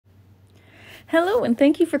Hello, and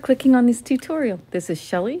thank you for clicking on this tutorial. This is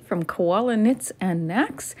Shelley from Koala Knits and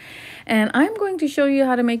Knacks, and I'm going to show you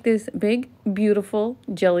how to make this big, beautiful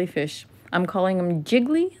jellyfish. I'm calling him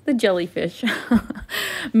Jiggly the Jellyfish.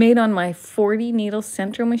 Made on my 40 needle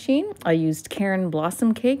Sentro machine. I used Caron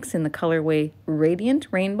Blossom Cakes in the colorway Radiant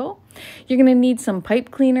Rainbow. You're going to need some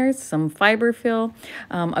pipe cleaners, some fiber fill,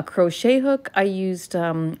 a crochet hook. I used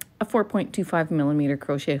a 4.25 millimeter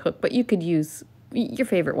crochet hook, but you could use your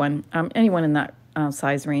favorite one. Anyone in that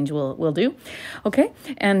size range will do. Okay,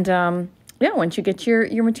 and yeah, once you get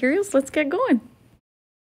your materials, let's get going.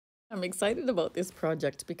 I'm excited about this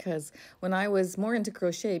project because when I was more into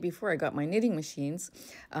crochet before I got my knitting machines,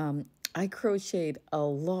 I crocheted a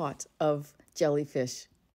lot of jellyfish.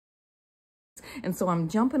 And so I'm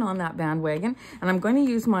jumping on that bandwagon, and I'm going to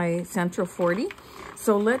use my Sentro 40.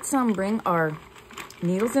 So let's bring our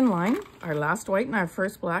needles in line, our last white and our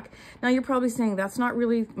first black. Now you're probably saying that's not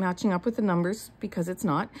really matching up with the numbers, because it's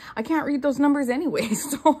not. I can't read those numbers anyway,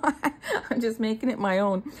 so I'm just making it my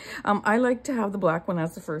own. I like to have the black one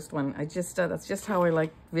as the first one. I just that's just how I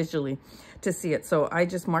like visually to see it. So I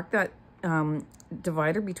just mark that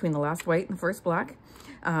divider between the last white and the first black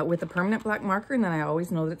with a permanent black marker, and then I always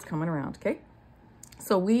know that it's coming around. Okay,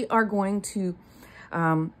 so we are going to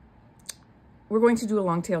we're going to do a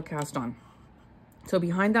long tail cast on. So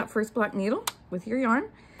behind that first black needle with your yarn,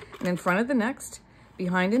 and in front of the next,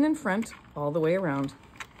 behind and in front, all the way around.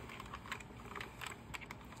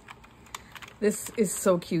 This is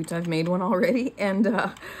so cute. I've made one already, and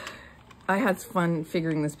I had fun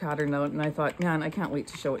figuring this pattern out, and I thought, man, I can't wait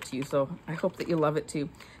to show it to you. So I hope that you love it too.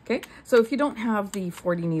 Okay, so if you don't have the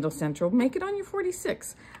 40 needle Sentro, make it on your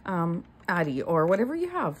 46 Addi or whatever you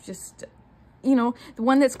have. Just, you know, the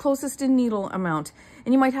one that's closest in needle amount.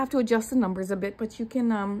 And you might have to adjust the numbers a bit, but you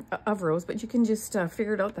can, of rows, but you can just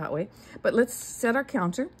figure it out that way. But let's set our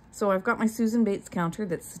counter. So I've got my Susan Bates counter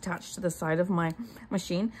that's attached to the side of my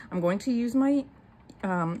machine. I'm going to use my,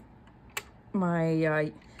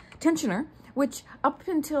 tensioner, which up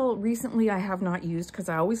until recently I have not used, because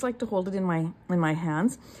I always like to hold it in my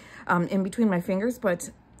hands, in between my fingers. But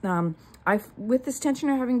with this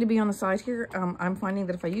tensioner having to be on the side here, I'm finding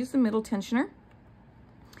that if I use the middle tensioner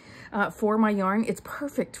for my yarn, it's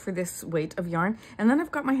perfect for this weight of yarn. And then I've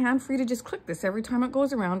got my hand free to just click this every time it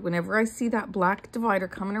goes around, whenever I see that black divider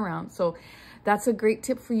coming around. So that's a great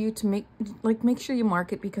tip for you to make sure you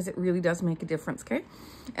mark it, because it really does make a difference. Okay,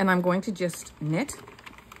 and I'm going to just knit.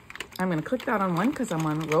 I'm going to click that on one because I'm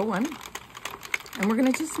on row 1, and we're going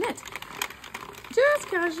to just knit. Just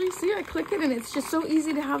casually. See, I click it, and it's just so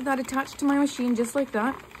easy to have that attached to my machine, just like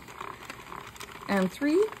that. And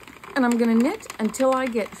 3, and I'm going to knit until I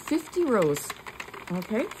get 50 rows,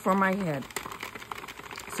 okay, for my head.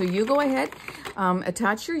 So you go ahead,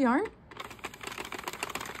 attach your yarn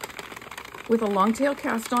with a long tail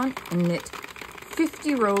cast on and knit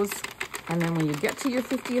 50 rows, and then when you get to your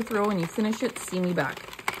 50th row and you finish it, see me back.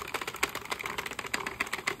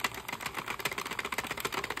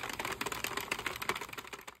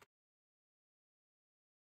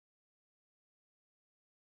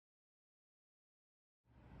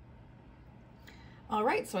 All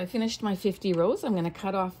right, so I finished my 50 rows. I'm going to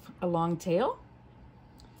cut off a long tail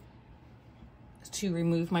to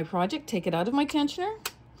remove my project, take it out of my tensioner,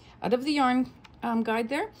 out of the yarn guide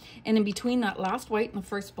there, and in between that last white and the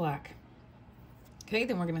first black. Okay,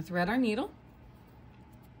 then we're going to thread our needle.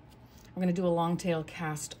 We're going to do a long tail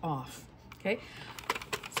cast off. Okay,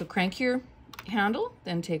 so crank your handle,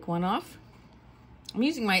 then take one off. I'm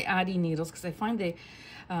using my Addi needles because I find they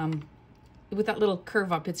with that little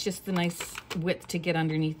curve up, it's just the nice width to get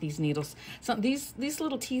underneath these needles. So these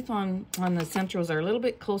little teeth on the Sentros are a little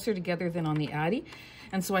bit closer together than on the Addi,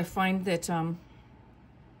 and so I find that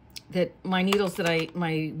that my needles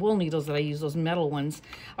my wool needles that I use, those metal ones,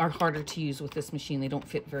 are harder to use with this machine. They don't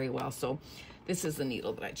fit very well. So this is the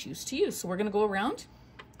needle that I choose to use. So we're going to go around.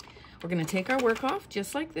 We're going to take our work off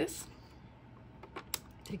just like this,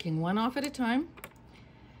 taking one off at a time.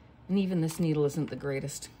 And even this needle isn't the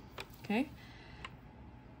greatest. Okay.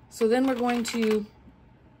 So then we're going to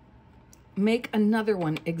make another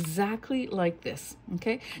one exactly like this.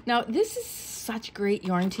 Okay. Now this is such great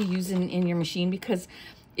yarn to use in your machine, because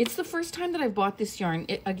it's the first time that I've bought this yarn.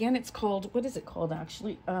 Again, it's called, what is it called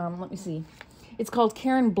actually? Let me see. It's called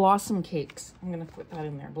Caron Blossom Cakes. I'm going to put that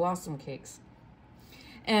in there, Blossom Cakes.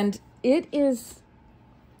 And it is,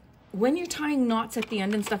 when you're tying knots at the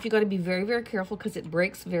end and stuff, you got to be very, very careful, because it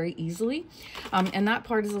breaks very easily. And that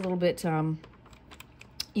part is a little bit,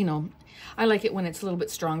 you know, I like it when it's a little bit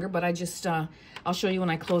stronger, but I just, I'll show you when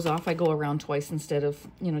I close off, I go around twice instead of,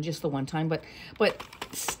 you know, just the one time. But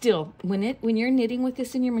still, when you're knitting with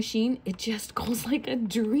this in your machine, it just goes like a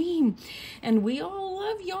dream. And we all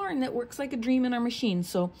love yarn that works like a dream in our machine.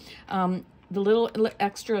 So the little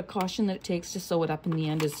extra caution that it takes to sew it up in the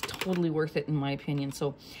end is totally worth it in my opinion.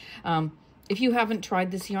 So if you haven't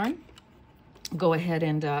tried this yarn, go ahead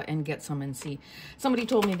and get some and see. Somebody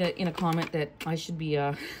told me that in a comment that I should be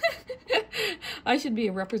I should be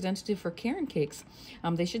a representative for Caron Cakes.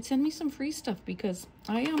 They should send me some free stuff because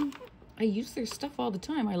I use their stuff all the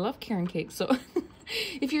time. I love Caron Cakes. So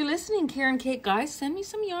if you're listening, Caron Cake guys, send me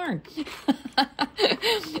some yarn.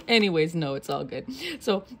 Anyways, no, it's all good.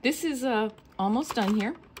 So this is almost done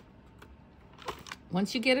here.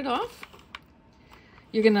 Once you get it off,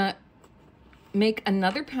 you're gonna make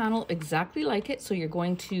another panel exactly like it. So you're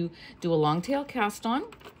going to do a long tail cast on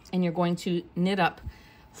and you're going to knit up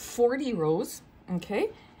 40 rows. Okay,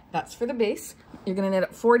 that's for the base. You're going to knit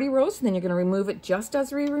up 40 rows, and then you're going to remove it just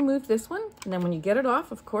as we removed this one. And then when you get it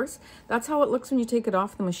off, of course, that's how it looks when you take it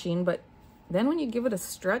off the machine. But then when you give it a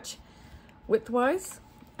stretch widthwise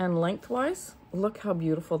and lengthwise, look how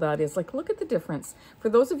beautiful that is. Like, look at the difference. For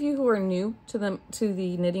those of you who are new to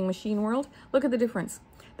the knitting machine world, look at the difference.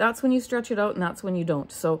 That's when you stretch it out and that's when you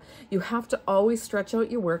don't. So you have to always stretch out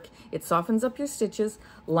your work. It softens up your stitches,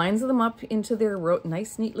 lines them up into their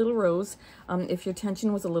nice, neat little rows. If your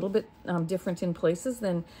tension was a little bit different in places,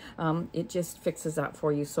 then it just fixes that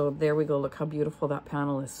for you. So there we go. Look how beautiful that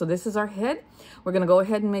panel is. So this is our head. We're going to go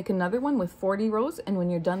ahead and make another one with 40 rows. And when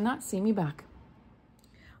you're done that, see me back.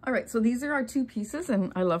 All right, so these are our two pieces,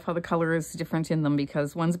 and I love how the color is different in them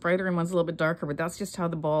because one's brighter and one's a little bit darker, but that's just how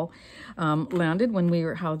the ball landed when we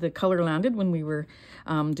were, how the color landed when we were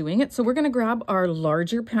doing it. So we're gonna grab our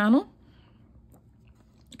larger panel,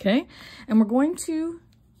 okay? And we're going to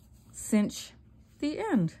cinch the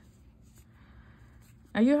end.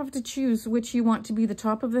 Now you have to choose which you want to be the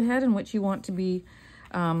top of the head and which you want to be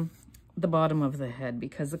the bottom of the head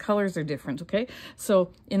because the colors are different, okay?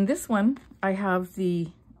 So in this one, I have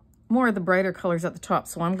more of the brighter colors at the top.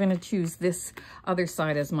 So I'm going to choose this other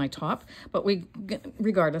side as my top, but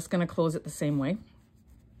regardless, going to close it the same way.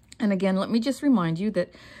 And again, let me just remind you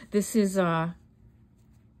that this is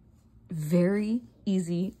very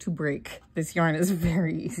easy to break. This yarn is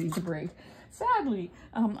very easy to break. Sadly,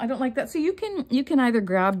 I don't like that. So you can either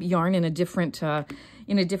grab yarn in a different,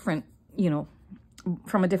 you know,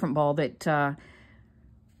 from a different ball that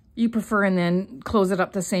you prefer and then close it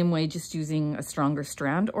up the same way, just using a stronger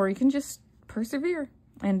strand, or you can just persevere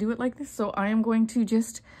and do it like this. So I am going to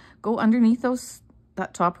just go underneath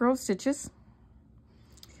that top row of stitches.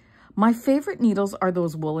 My favorite needles are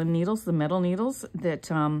those woolen needles, the metal needles that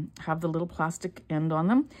have the little plastic end on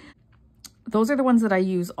them. Those are the ones that I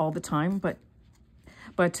use all the time, but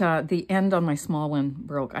the end on my small one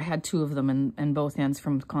broke. I had two of them and both ends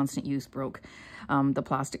from constant use broke. The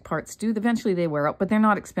plastic parts do. Eventually they wear out, but they're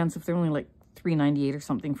not expensive. They're only like $3.98 or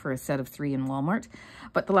something for a set of 3 in Walmart.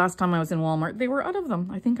 But the last time I was in Walmart, they were out of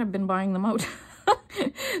them. I think I've been buying them out.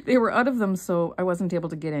 They were out of them, so I wasn't able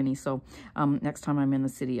to get any. So next time I'm in the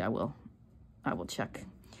city, I will check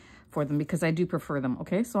for them because I do prefer them.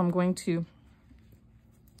 Okay, so I'm going to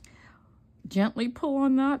gently pull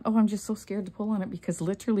on that. Oh, I'm just so scared to pull on it because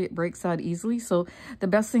literally it breaks that easily. So the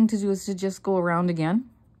best thing to do is to just go around again.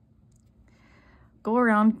 Go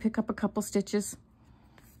around, pick up a couple stitches,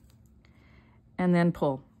 and then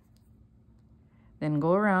pull. Then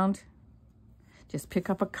go around, just pick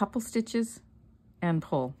up a couple stitches and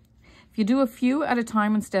pull. If you do a few at a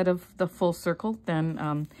time instead of the full circle,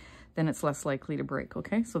 then it's less likely to break,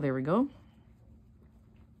 okay? So there we go.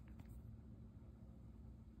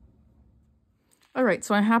 All right,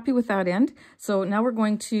 so I'm happy with that end. So now we're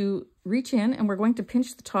going to reach in and we're going to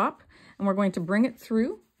pinch the top and we're going to bring it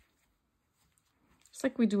through. Just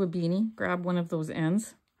like we do a beanie, grab one of those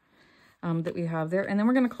ends that we have there. And then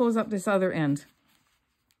we're going to close up this other end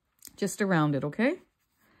just around it, okay?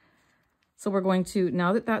 So we're going to,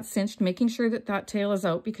 now that that's cinched, making sure that that tail is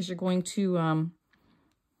out because you're going to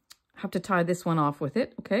have to tie this one off with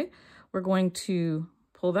it, okay? We're going to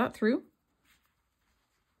pull that through.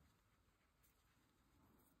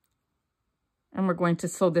 And we're going to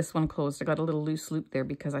sew this one closed. I got a little loose loop there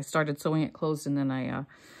because I started sewing it closed and then I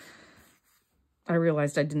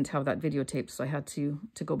realized I didn't have that videotaped, so I had to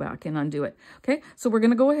go back and undo it. Okay, so we're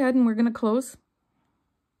going to go ahead and we're going to close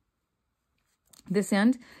this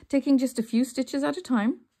end, taking just a few stitches at a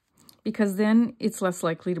time because then it's less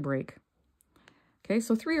likely to break. Okay,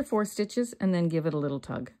 so 3 or 4 stitches and then give it a little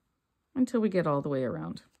tug until we get all the way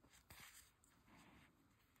around.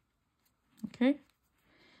 Okay,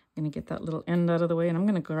 I'm going to get that little end out of the way, and I'm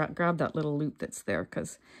going to grab that little loop that's there,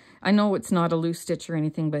 because I know it's not a loose stitch or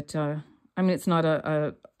anything, but I mean, it's not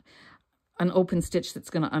an open stitch that's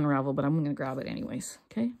going to unravel, but I'm going to grab it anyways,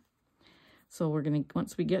 okay? So we're going to,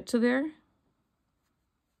 once we get to there,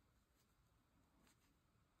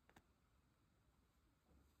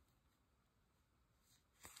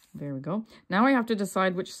 there we go. Now I have to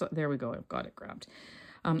decide which, there we go, I've got it grabbed.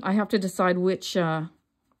 I have to decide which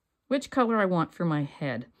color I want for my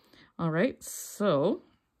head. All right, so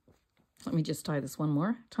let me just tie this one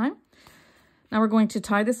more time. Now we're going to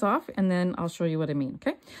tie this off, and then I'll show you what I mean,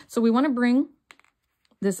 okay? So we want to bring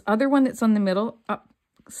this other one that's on the middle up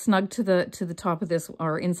snug to the top of this,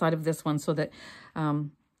 or inside of this one, so that,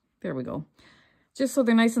 there we go. Just so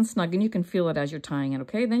they're nice and snug, and you can feel it as you're tying it,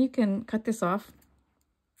 okay? Then you can cut this off,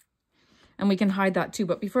 and we can hide that too.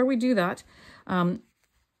 But before we do that,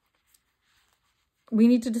 we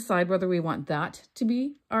need to decide whether we want that to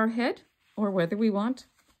be our head or whether we want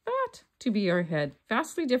that to be our head.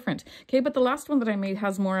 Vastly different. Okay, but the last one that I made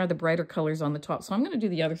has more of the brighter colors on the top. So I'm going to do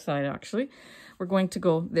the other side, actually. We're going to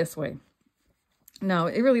go this way. Now,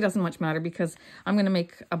 it really doesn't much matter, because I'm going to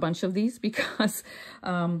make a bunch of these, because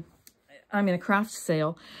I'm in a craft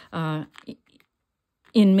sale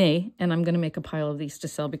in May, and I'm going to make a pile of these to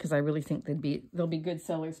sell, because I really think they'll be good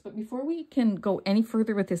sellers. But before we can go any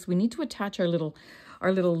further with this, we need to attach our little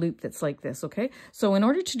loop that's like this, okay? So in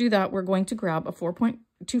order to do that, we're going to grab a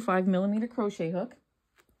 4.25 millimeter crochet hook.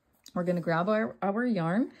 We're going to grab our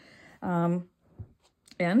yarn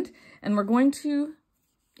end, and we're going to,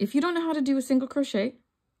 if you don't know how to do a single crochet,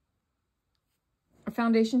 a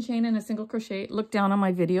foundation chain and a single crochet, look down on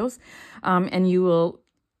my videos, and you will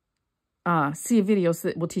see a video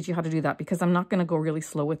that will teach you how to do that, because I'm not going to go really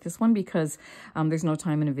slow with this one, because there's no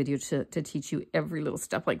time in a video to teach you every little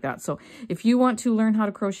step like that. So if you want to learn how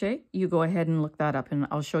to crochet, you go ahead and look that up, and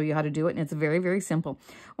I'll show you how to do it. And it's very, very simple.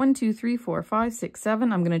 1, 2, 3, 4, 5, 6,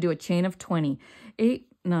 7. I'm going to do a chain of 20. 8,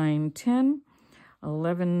 9, 10,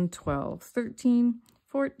 11, 12, 13,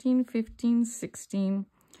 14, 15, 16,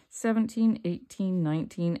 17, 18,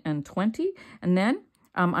 19, and 20. And then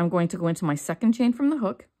I'm going to go into my second chain from the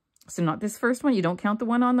hook. So not this first one, you don't count the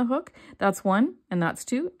one on the hook. That's 1 and that's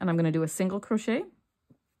 2. And I'm going to do a single crochet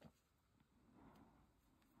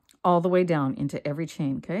all the way down into every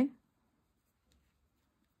chain, okay?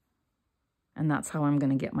 And that's how I'm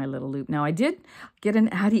going to get my little loop. Now I did get an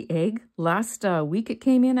Addi egg last week. It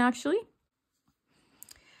came in actually.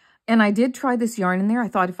 And I did try this yarn in there. I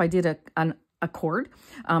thought if I did a cord,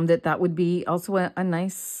 that would be also a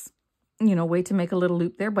nice, you know, way to make a little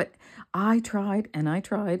loop there. But I tried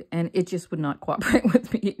and it just would not cooperate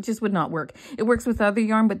with me. It just would not work. It works with other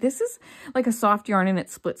yarn, but this is like a soft yarn and it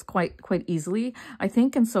splits quite easily, I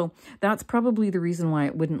think. And so that's probably the reason why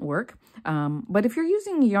it wouldn't work. But if you're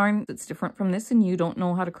using yarn that's different from this and you don't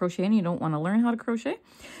know how to crochet and you don't want to learn how to crochet,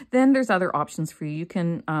 then there's other options for you. You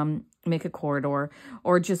can make a cord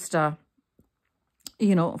or just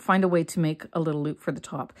you know, find a way to make a little loop for the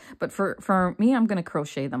top. But for me, I'm going to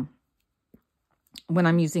crochet them when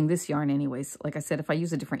I'm using this yarn anyways. Like I said, if I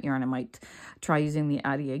use a different yarn, I might try using the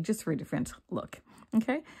Addi egg just for a different look.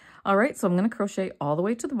 Okay. All right. So I'm going to crochet all the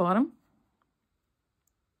way to the bottom.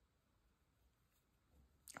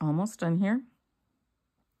 Almost done here.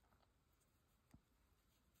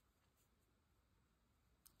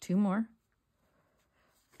 Two more.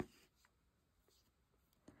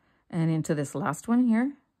 And into this last one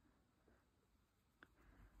here.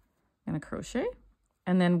 I'm going to crochet.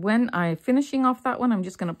 And then when I'm finishing off that one, I'm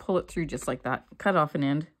just going to pull it through just like that. Cut off an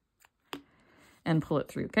end and pull it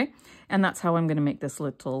through, okay? And that's how I'm going to make this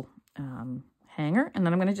little hanger. And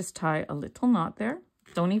then I'm going to just tie a little knot there.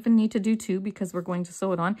 Don't even need to do two because we're going to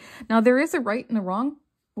sew it on. Now, there is a right and a wrong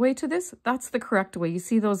way to this. That's the correct way. You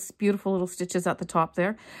see those beautiful little stitches at the top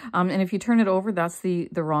there? And if you turn it over, that's the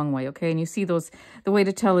wrong way, okay? And you see those, the way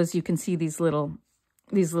to tell is you can see these little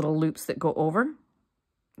loops that go over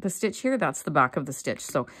the stitch here. That's the back of the stitch.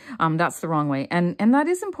 So that's the wrong way. And that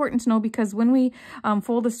is important to know because when we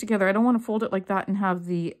fold this together, I don't want to fold it like that and have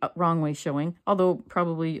the wrong way showing, although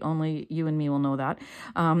probably only you and me will know that.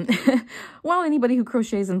 Well, anybody who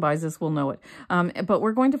crochets and buys this will know it. But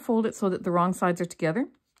we're going to fold it so that the wrong sides are together.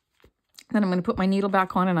 Then I'm going to put my needle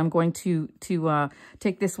back on and I'm going to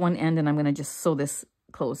take this one end and I'm going to just sew this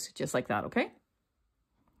closed just like that, okay?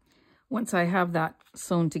 Once I have that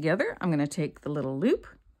sewn together, I'm going to take the little loop.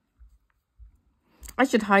 I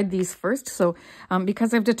should hide these first. So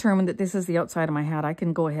because I've determined that this is the outside of my hat, I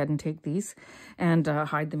can go ahead and take these and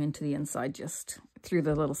hide them into the inside just through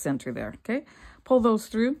the little center there, okay? Pull those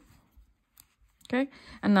through, okay?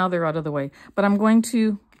 And now they're out of the way. But I'm going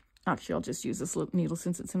to Actually, I'll just use this needle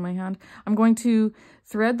since it's in my hand. I'm going to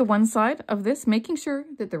thread the one side of this, making sure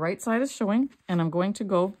that the right side is showing, and I'm going to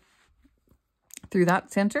go through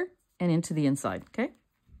that center and into the inside, okay?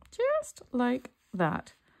 Just like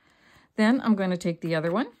that. Then I'm going to take the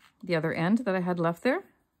other one, the other end that I had left there,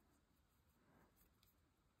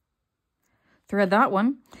 thread that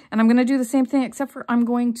one, and I'm going to do the same thing, except for I'm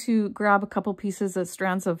going to grab a couple pieces of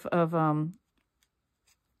strands of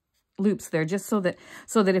loops there, just so that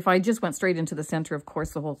if I just went straight into the center, of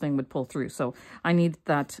course the whole thing would pull through. So I need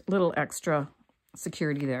that little extra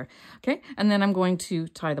security there. Okay, and then I'm going to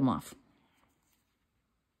tie them off.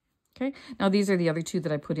 Okay, now these are the other two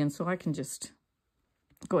that I put in, so I can just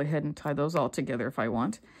go ahead and tie those all together if I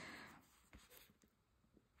want,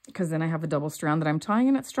 because then I have a double strand that I'm tying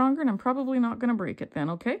and it's stronger, and I'm probably not going to break it then.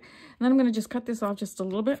 Okay, and then I'm going to just cut this off just a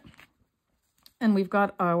little bit, and we've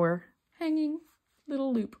got our hanging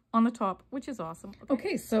little loop on the top, which is awesome.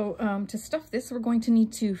 Okay, so to stuff this, we're going to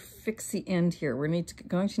need to fix the end here. We're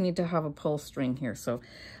going to need to have a pull string here. So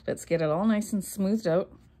let's get it all nice and smoothed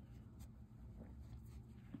out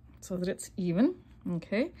so that it's even.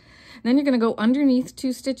 Okay, and then you're going to go underneath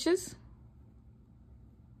 2 stitches.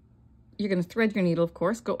 You're going to thread your needle, of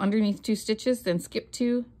course, go underneath 2 stitches, then skip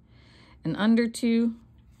 2 and under 2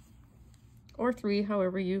 or 3,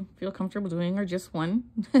 however you feel comfortable doing, or just 1.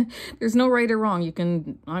 There's no right or wrong. You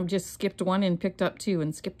can, I've just skipped 1 and picked up 2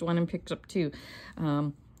 and skipped 1 and picked up 2.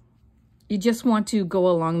 You just want to go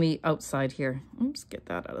along the outside here. Oops, get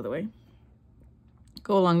that out of the way.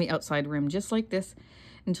 Go along the outside rim just like this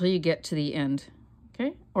until you get to the end,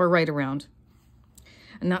 okay? Or right around.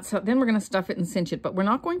 And that's how, then we're going to stuff it and cinch it, but we're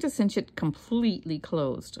not going to cinch it completely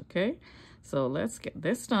closed, okay? So let's get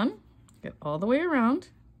this done. Get all the way around.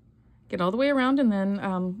 Get all the way around, and then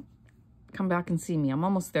come back and see me. I'm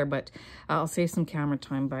almost there, but I'll save some camera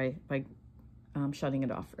time by shutting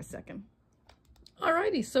it off for a second.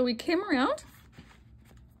 Alrighty, so we came around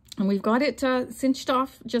and we've got it cinched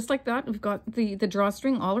off just like that. We've got the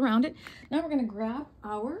drawstring all around it. Now we're going to grab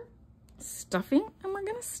our stuffing and we're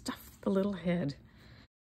going to stuff the little head.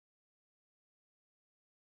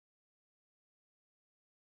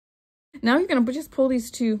 Now you're going to just pull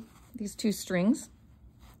these two strings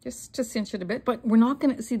just to cinch it a bit, but we're not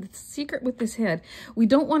going to see the secret with this head. We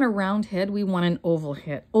don't want a round head. We want an oval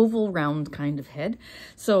head, oval round kind of head.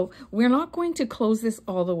 So we're not going to close this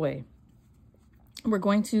all the way. We're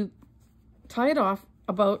going to tie it off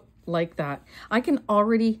about like that. I can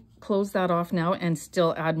already close that off now and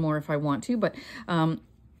still add more if I want to, but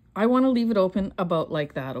I want to leave it open about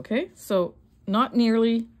like that. Okay, so not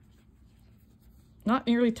nearly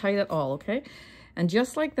tight at all. Okay. And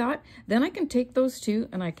just like that, then I can take those two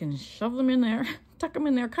and I can shove them in there, tuck them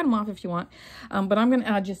in there, cut them off if you want. But I'm going to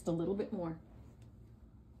add just a little bit more.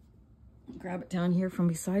 Grab it down here from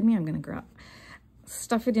beside me. I'm going to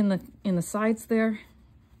stuff it in the sides there.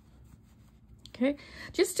 Okay,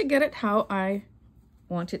 just to get it how I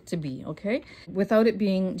want it to be, okay? Without it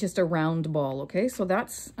being just a round ball, okay? So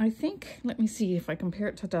that's, I think, let me see if I compare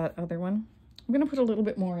it to that other one. I'm going to put a little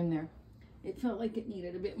bit more in there. It felt like it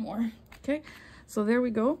needed a bit more, okay? So there we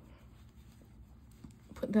go.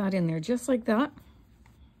 Put that in there just like that.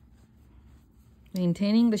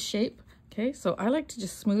 Maintaining the shape. Okay, so I like to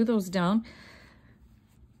just smooth those down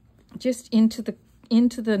just into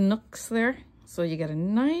the nooks there. So you get a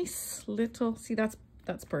nice little, see, that's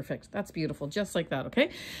perfect. That's beautiful, just like that, okay?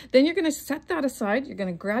 Then you're gonna set that aside. You're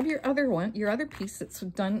gonna grab your other piece that's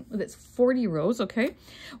done, that's 40 rows, okay?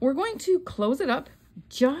 We're going to close it up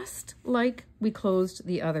just like we closed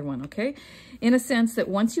the other one, okay? In a sense that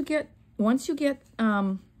once you get,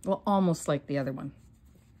 well, almost like the other one.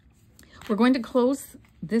 We're going to close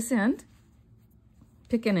this end,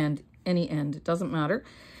 pick an end, any end, it doesn't matter.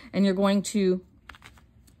 And you're going to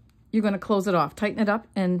close it off, tighten it up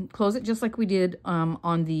and close it just like we did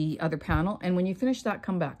on the other panel. And when you finish that,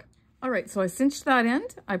 come back. All right, so I cinched that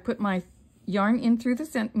end. I put my yarn in through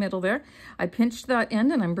the middle there. I pinched that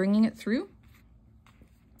end and I'm bringing it through.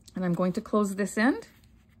 And I'm going to close this end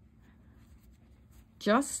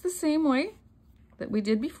just the same way that we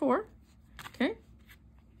did before, okay?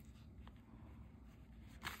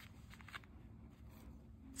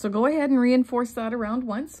 So go ahead and reinforce that around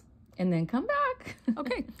once and then come back.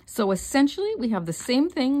 Okay, so essentially we have the same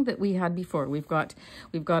thing that we had before. We've got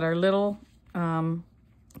our little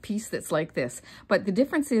piece that's like this, but the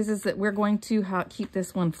difference is that we're going to keep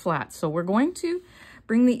this one flat. So we're going to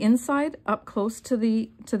bring the inside up close to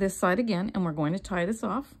this side again, and we're going to tie this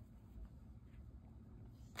off.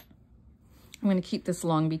 I'm going to keep this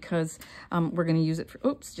long because we're going to use it for,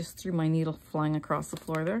 oops, just threw my needle flying across the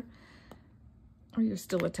floor there. Oh, you're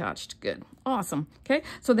still attached. Good. Awesome. Okay,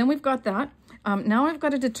 so then we've got that. Now I've got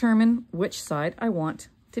to determine which side I want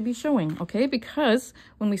to be showing, okay? Because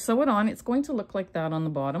when we sew it on, it's going to look like that on the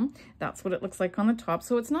bottom. That's what it looks like on the top.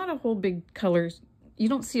 So it's not a whole big color. You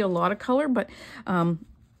don't see a lot of color, but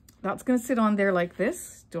that's going to sit on there like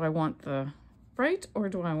this. Do I want the bright or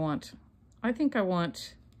do I want... I think I'm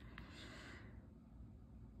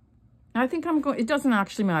going... It doesn't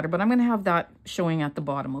actually matter, but I'm going to have that showing at the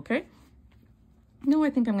bottom, okay? No,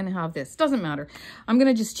 I think I'm going to have this. Doesn't matter. I'm going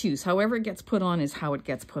to just choose. However it gets put on is how it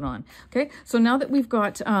gets put on. Okay, so now that we've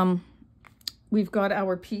got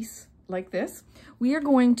our piece like this, we are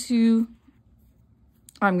going to...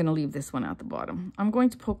 I'm going to leave this one at the bottom. I'm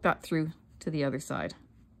going to poke that through to the other side.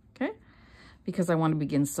 Okay, because I want to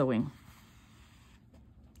begin sewing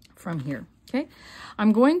from here. Okay,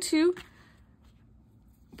 I'm going to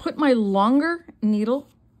put my longer needle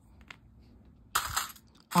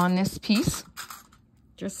on this piece.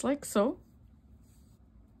 Just like so.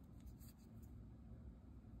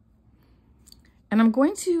 And I'm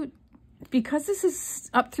going to, because this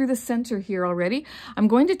is up through the center here already, I'm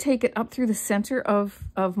going to take it up through the center of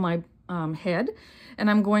my head,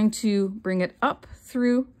 and I'm going to bring it up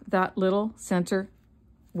through that little center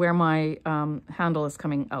where my handle is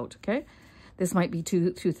coming out, okay? This might be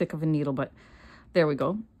too thick of a needle, but there we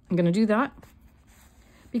go. I'm going to do that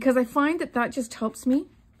because I find that that just helps me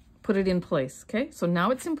put it in place. Okay, so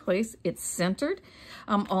now it's in place, it's centered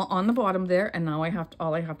on the bottom there, and now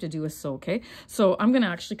all I have to do is sew. Okay, so I'm going to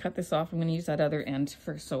actually cut this off. I'm going to use that other end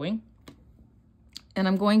for sewing, and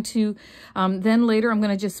I'm going to then later I'm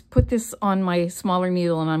going to just put this on my smaller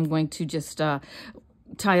needle, and I'm going to just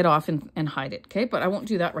tie it off and hide it. Okay, but I won't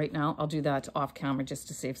do that right now. I'll do that off camera just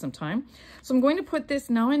to save some time. So I'm going to put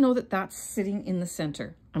this, now I know that that's sitting in the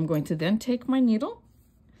center. I'm going to then take my needle,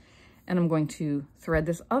 and I'm going to thread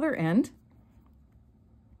this other end,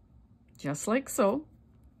 just like so.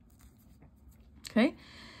 Okay,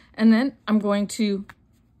 and then I'm going to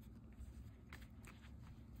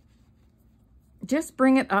just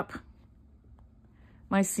bring it up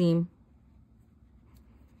my seam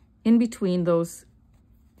in between those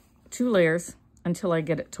two layers until I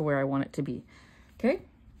get it to where I want it to be. Okay,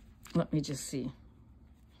 let me just see.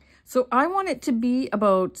 So I want it to be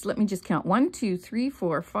about, let me just count, 1, 2, 3,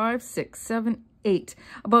 4, 5, 6, 7, 8,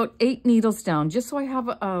 about 8 needles down, just so I have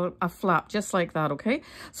a flap just like that, okay?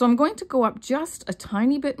 So I'm going to go up just a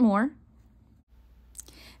tiny bit more,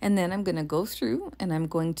 and then I'm going to go through and I'm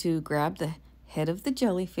going to grab the head of the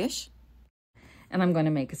jellyfish, and I'm going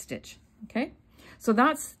to make a stitch, okay? So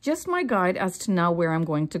that's just my guide as to now where I'm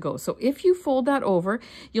going to go. So if you fold that over,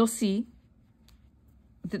 you'll see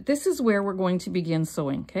that this is where we're going to begin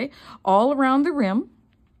sewing, okay? All around the rim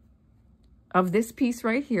of this piece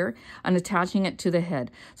right here and attaching it to the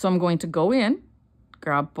head. So I'm going to go in,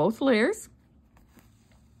 grab both layers.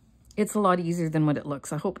 It's a lot easier than what it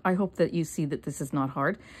looks. I hope that you see that this is not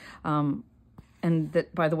hard. And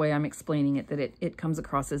that, by the way, I'm explaining it, that it comes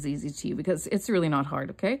across as easy to you because it's really not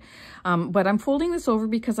hard, okay? But I'm folding this over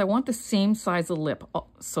because I want the same size of lip,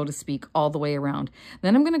 so to speak, all the way around.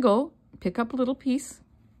 Then I'm going to go pick up a little piece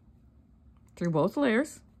through both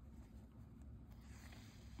layers.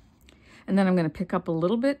 And then I'm going to pick up a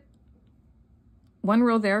little bit, one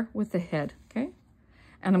row there with the head, okay?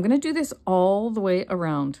 And I'm going to do this all the way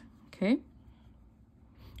around, okay?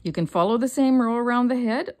 You can follow the same row around the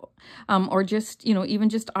head, or just, you know, even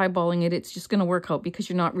just eyeballing it, it's just going to work out because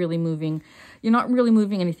you're not really moving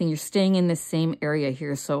anything. You're staying in this same area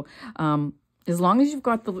here. So as long as you've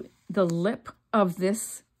got the lip of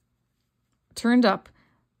this turned up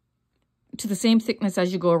to the same thickness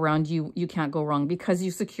as you go around, you can't go wrong because you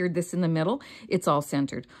secured this in the middle. It's all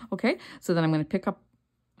centered. Okay, so then I'm going to pick up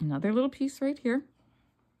another little piece right here.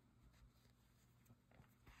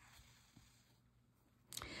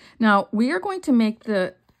 Now we are going to make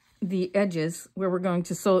the edges where we're going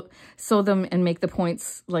to sew them and make the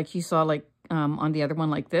points like you saw, like on the other one,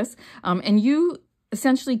 like this. And you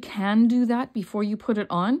essentially can do that before you put it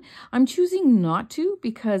on. I'm choosing not to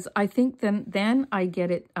because I think then I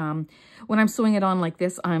get it, when I'm sewing it on like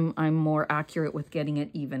this, I'm more accurate with getting it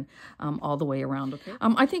even all the way around, okay?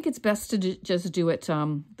 I think it's best to just do it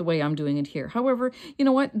the way I'm doing it here. However, you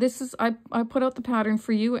know what, this is, I put out the pattern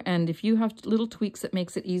for you, and if you have little tweaks that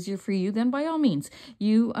makes it easier for you, then by all means,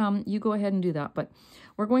 you go ahead and do that. But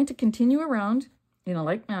we're going to continue around in a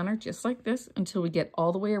like manner, just like this, until we get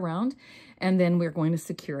all the way around, and then we're going to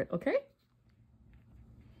secure it, okay?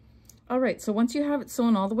 All right, so once you have it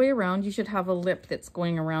sewn all the way around, you should have a lip that's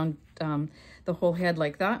going around the whole head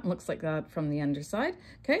like that. It looks like that from the underside,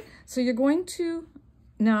 okay? So you're going to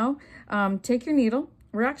now take your needle,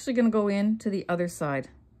 we're actually going to go in to the other side.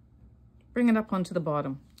 Bring it up onto the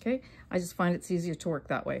bottom, okay? I just find it's easier to work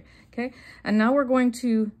that way, okay? And now we're going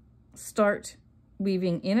to start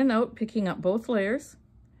weaving in and out, picking up both layers,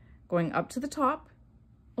 going up to the top.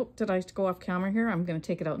 Oh, did I go off camera here? I'm going to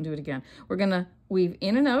take it out and do it again. We're going to weave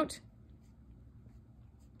in and out,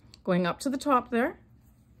 going up to the top there.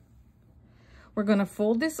 We're going to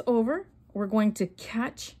fold this over. We're going to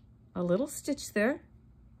catch a little stitch there,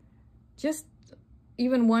 just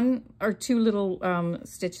even 1 or 2 little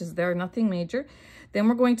stitches there, nothing major. Then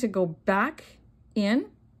we're going to go back in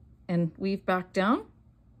and weave back down.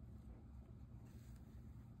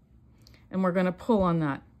 And we're going to pull on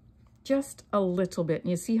that just a little bit. And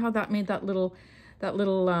you see how that made that little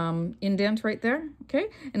indent right there, okay?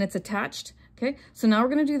 And it's attached, okay? So now we're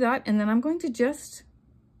going to do that, and then I'm going to just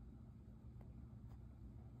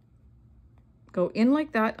go in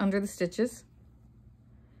like that under the stitches,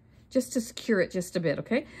 just to secure it just a bit,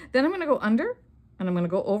 okay? Then I'm going to go under, and I'm going to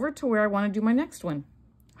go over to where I want to do my next one,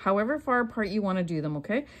 however far apart you want to do them,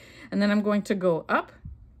 okay? And then I'm going to go up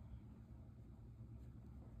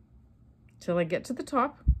till I get to the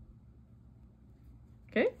top,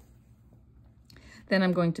 okay? Then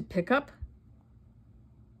I'm going to pick up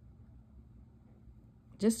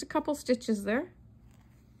just a couple stitches there,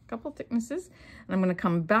 a couple thicknesses, and I'm going to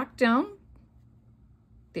come back down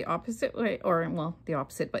the opposite way, or well, the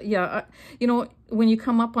opposite, but yeah, you know, when you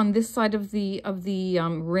come up on this side of the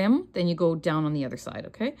rim, then you go down on the other side,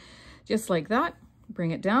 okay? Just like that,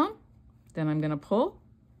 bring it down, then I'm going to pull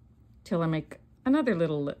till I make another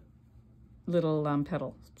little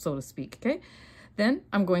petal, so to speak, okay? Then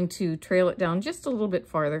I'm going to trail it down just a little bit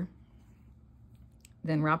farther,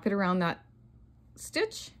 then wrap it around that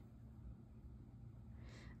stitch,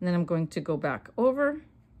 and then I'm going to go back over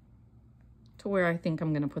to where I think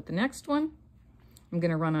I'm going to put the next one. I'm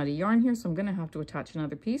going to run out of yarn here, so I'm going to have to attach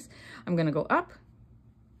another piece. I'm going to go up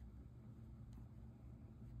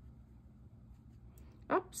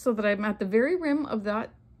so that I'm at the very rim of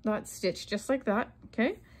that stitch, just like that,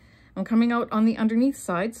 okay? I'm coming out on the underneath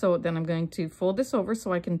side, so then I'm going to fold this over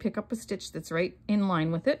so I can pick up a stitch that's right in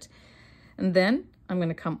line with it. And then I'm going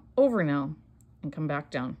to come over now and come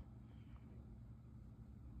back down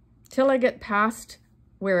till I get past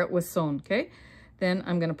where it was sewn, okay? Then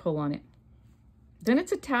I'm going to pull on it. Then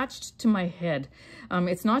it's attached to my head.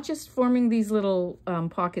 It's not just forming these little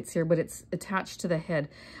pockets here, but it's attached to the head,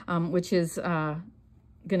 which is going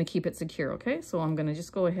to keep it secure, okay? So I'm going to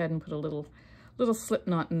just go ahead and put a little slip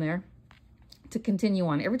knot in there to continue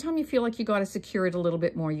on. Every time you feel like you got to secure it a little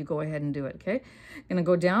bit more, you go ahead and do it, okay? I'm going to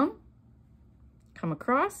go down, come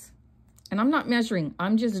across, and I'm not measuring.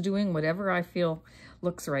 I'm just doing whatever I feel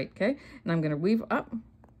looks right, okay? And I'm going to weave up.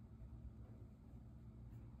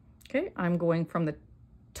 Okay, I'm going from the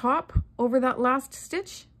top over that last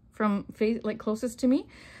stitch from like closest to me.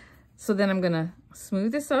 So then I'm going to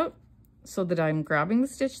smooth this out so that I'm grabbing the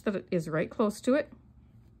stitch that is right close to it.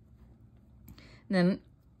 And then,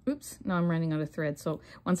 oops, now I'm running out of thread. So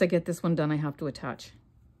once I get this one done, I have to attach.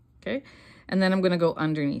 Okay, and then I'm going to go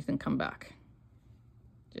underneath and come back.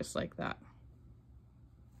 Just like that.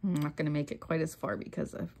 I'm not going to make it quite as far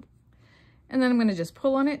because of... And then I'm going to just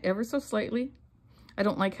pull on it ever so slightly. I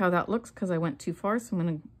don't like how that looks because I went too far, so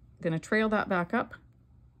I'm going to trail that back up.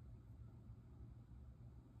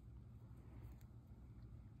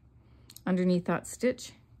 Underneath that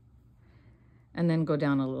stitch, and then go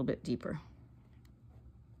down a little bit deeper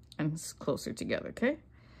and closer together, okay?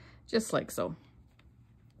 Just like so.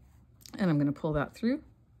 And I'm going to pull that through.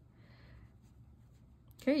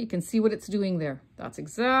 Okay, you can see what it's doing there. That's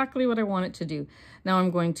exactly what I want it to do. Now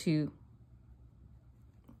I'm going to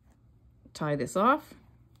tie this off.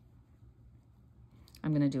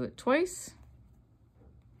 I'm going to do it twice.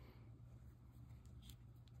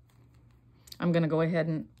 I'm going to go ahead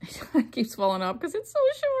and it keeps falling off because it's so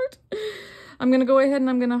short. I'm going to go ahead and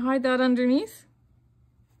I'm going to hide that underneath.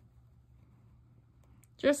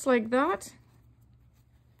 Just like that.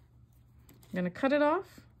 I'm going to cut it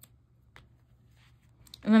off.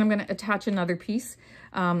 And then I'm going to attach another piece.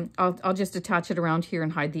 I'll just attach it around here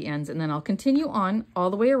and hide the ends, and then I'll continue on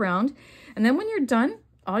all the way around. And then when you're done,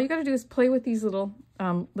 all you got to do is play with these little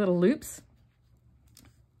loops,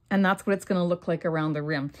 and that's what it's going to look like around the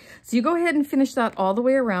rim. So you go ahead and finish that all the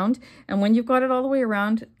way around, and when you've got it all the way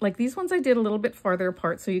around, like these ones I did a little bit farther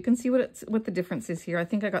apart, so you can see what the difference is here. I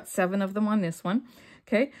think I got 7 of them on this one.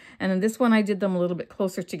 Okay, and then this one I did them a little bit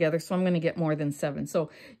closer together, so I'm going to get more than 7. So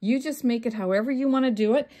you just make it however you want to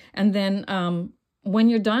do it, and then when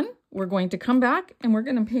you're done, we're going to come back and we're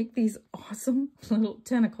going to make these awesome little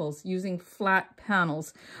tentacles using flat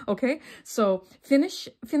panels. Okay, so finish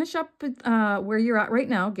up where you're at right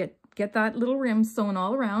now. Get that little rim sewn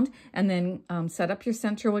all around, and then set up your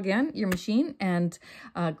Sentro again, your machine, and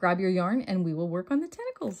grab your yarn, and we will work on the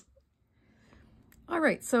tentacles. All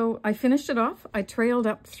right, so I finished it off. I trailed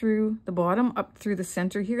up through the bottom, up through the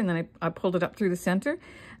center here, and then I pulled it up through the center,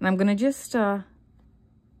 and I'm gonna just, oh,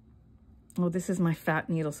 this is my fat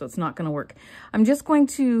needle, so it's not gonna work. I'm just going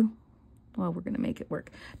to, well, we're gonna make it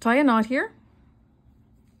work. Tie a knot here.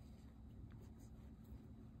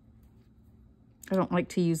 I don't like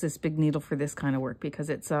to use this big needle for this kind of work because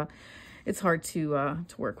it's hard to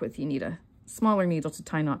work with. You need a smaller needle to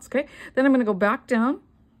tie knots, okay? Then I'm gonna go back down,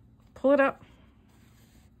 pull it up,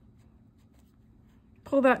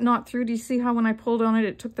 pull that knot through. Do you see how when I pulled on it,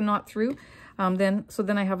 it took the knot through? So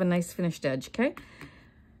then I have a nice finished edge, okay?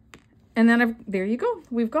 And then there you go.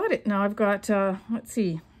 We've got it. Now I've got, let's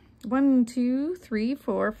see, 1, 2, 3,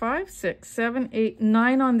 4, 5, 6, 7, 8,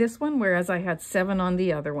 9 on this one, whereas I had 7 on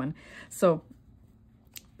the other one. So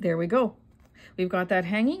there we go. We've got that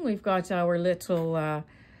hanging. We've got our little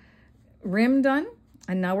rim done.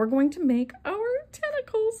 And now we're going to make our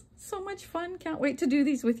tentacles. So much fun. Can't wait to do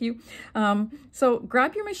these with you. So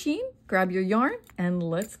grab your machine, grab your yarn, and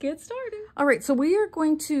let's get started. All right, so we are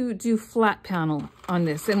going to do flat panel on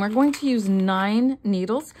this, and we're going to use 9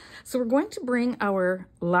 needles. So we're going to bring our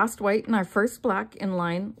last white and our first black in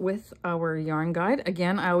line with our yarn guide.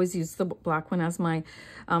 Again, I always use the black one as my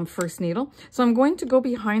first needle. So I'm going to go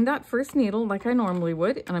behind that first needle like I normally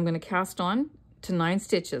would, and I'm going to cast on to 9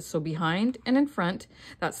 stitches. So behind and in front,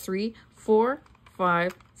 that's 3, 4,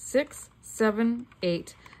 5, 6, 7,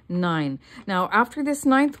 8, 9. Now after this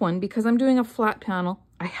 9th one, because I'm doing a flat panel,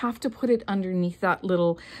 I have to put it underneath that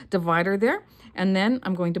little divider there, and then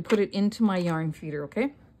I'm going to put it into my yarn feeder,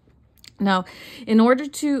 okay? Now, in order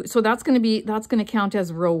to, so that's going to count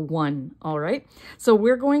as row 1, all right? So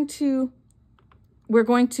we're going to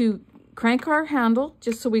crank our handle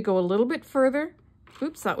just so we go a little bit further.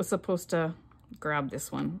 Oops, that was supposed to grab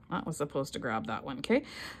this one. That was supposed to grab that one, okay?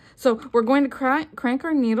 So we're going to crank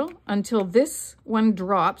our needle until this one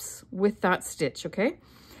drops with that stitch, okay?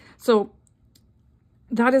 So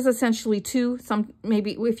that is essentially 2,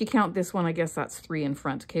 maybe if you count this one, I guess that's 3 in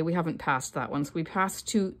front, okay? We haven't passed that one, so we passed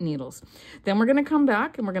 2 needles. Then we're gonna come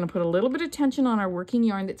back and we're gonna put a little bit of tension on our working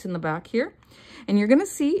yarn that's in the back here. And you're gonna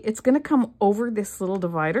see it's gonna come over this little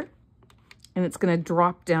divider and it's gonna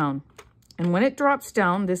drop down. And when it drops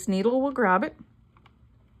down, this needle will grab it.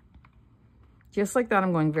 Just like that.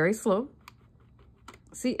 I'm going very slow.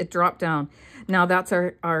 See, it dropped down. Now that's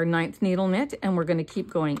our 9th needle knit, and we're going to keep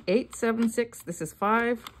going. 8, 7, 6. This is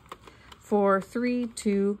 5, 4, 3,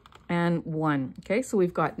 2, and 1. Okay, so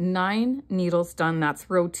we've got 9 needles done. That's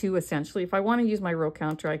row 2 essentially. If I want to use my row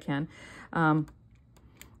counter, I can.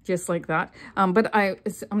 Just like that. But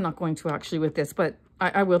I'm not going to actually with this, but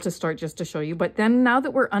I will to start just to show you. But then now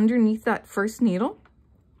that we're underneath that first needle,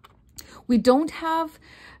 we don't have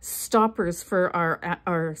stoppers for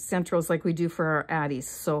our Sentros like we do for our Addis.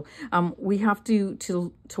 So we have to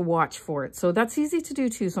watch for it. So that's easy to do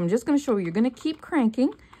too. So I'm just going to show you. You're going to keep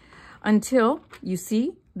cranking until you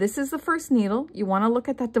see this is the first needle. You want to look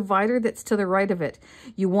at that divider that's to the right of it.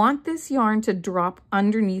 You want this yarn to drop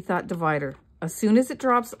underneath that divider. As soon as it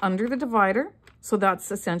drops under the divider, so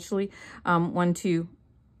that's essentially 1, 2,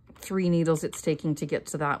 3 needles it's taking to get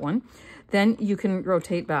to that one, then you can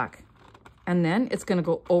rotate back. And then it's going to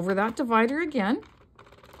go over that divider again,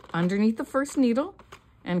 underneath the first needle,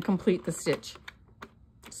 and complete the stitch.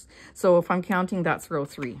 So if I'm counting, that's row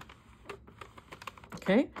 3.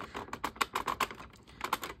 Okay.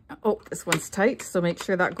 Oh, this one's tight, so make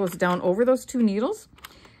sure that goes down over those 2 needles.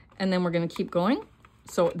 And then we're going to keep going.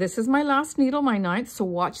 So this is my last needle, my 9th. So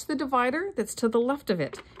watch the divider that's to the left of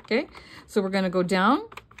it. Okay. So we're going to go down.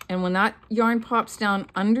 And when that yarn pops down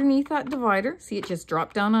underneath that divider, see it just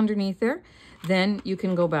dropped down underneath there, then you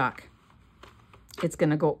can go back. It's going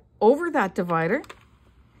to go over that divider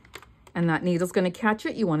and that needle's going to catch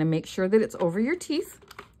it. You want to make sure that it's over your teeth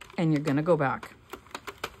and you're going to go back.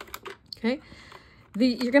 Okay.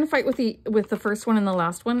 You're going to fight with the first one and the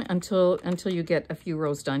last one until you get a few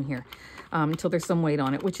rows done here, until there's some weight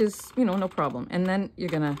on it, which is, no problem. And then you're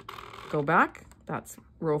going to go back. That's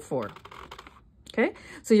row 4. Okay,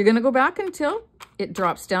 so you're going to go back until it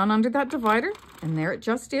drops down under that divider, and there it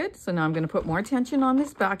just did. So now I'm going to put more tension on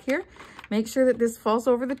this back here. Make sure that this falls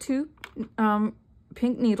over the 2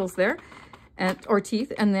 pink needles there, or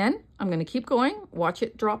teeth, and then I'm going to keep going. Watch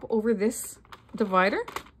it drop over this divider,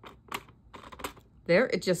 There,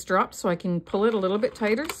 it just dropped, so I can pull it a little bit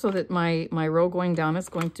tighter so that my row going down is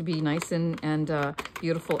going to be nice and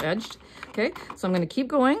beautiful edged. Okay, so I'm going to keep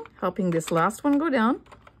going, helping this last one go down.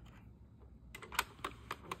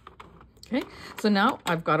 Okay, so now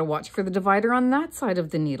I've got to watch for the divider on that side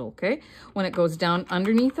of the needle, okay? When it goes down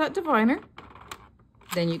underneath that divider,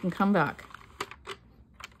 then you can come back.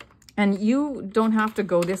 And you don't have to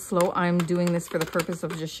go this slow. I'm doing this for the purpose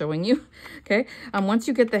of just showing you, okay? Once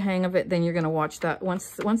you get the hang of it, then you're going to watch that.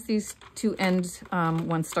 Once these two end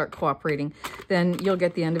ones start cooperating, then you'll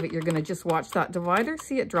get the end of it. You're going to just watch that divider.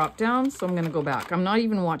 See it drop down, so I'm going to go back. I'm not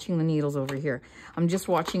even watching the needles over here. I'm just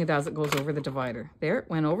watching it as it goes over the divider. There, it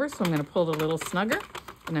went over, so I'm going to pull it a little snugger,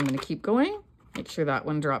 and I'm going to keep going. Make sure that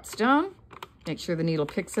one drops down. Make sure the needle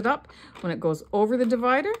picks it up. When it goes over the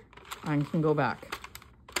divider, I can go back.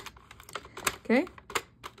 Okay,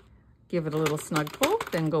 give it a little snug pull,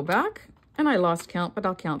 then go back. And I lost count, but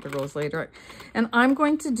I'll count the rows later. And I'm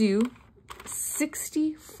going to do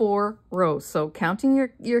 64 rows. So counting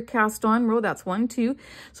your cast on row, that's 1, 2.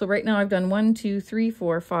 So right now I've done 1, 2, 3,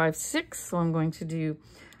 4, 5, 6. So I'm going to do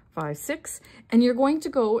 5, 6. And you're going to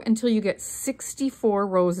go until you get 64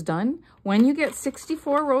 rows done. When you get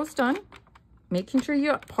 64 rows done, making sure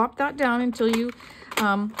you pop that down until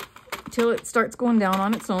it starts going down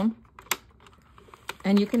on its own.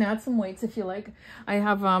 And you can add some weights if you like. I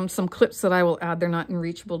have some clips that I will add. They're not in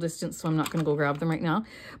reachable distance, so I'm not going to go grab them right now.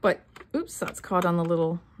 But, oops, that's caught on the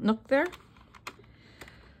little nook there.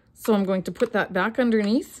 So I'm going to put that back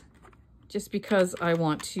underneath just because I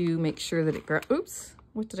want to make sure that it oops,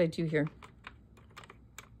 what did I do here?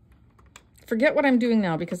 Forget what I'm doing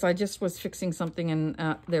now because I just was fixing something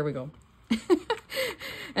and there we go.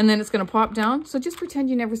 And then it's going to pop down. So just pretend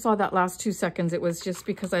you never saw that last 2 seconds. It was just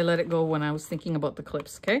because I let it go when I was thinking about the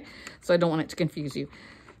clips, okay? So I don't want it to confuse you.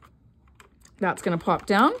 That's going to pop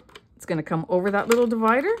down. It's going to come over that little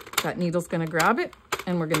divider. That needle's going to grab it,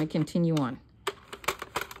 and we're going to continue on.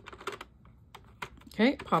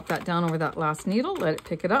 Okay, pop that down over that last needle. Let it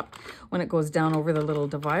pick it up. When it goes down over the little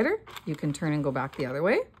divider, you can turn and go back the other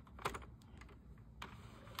way.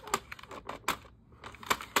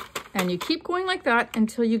 And you keep going like that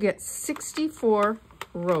until you get 64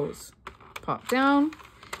 rows. Pop down,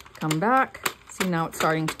 come back. See, now it's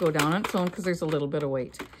starting to go down on its own because there's a little bit of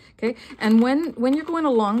weight. Okay, and when you're going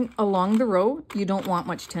along the row, you don't want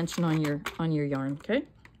much tension on your yarn. Okay,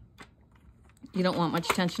 you don't want much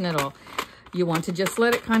tension at all. You want to just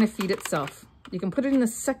let it kind of feed itself. You can put it in the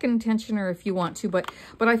second tensioner if you want to, but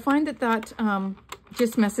I find that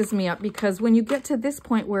just messes me up because when you get to this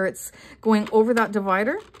point where it's going over that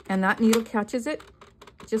divider and that needle catches it,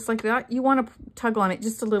 just like that, you want to tug on it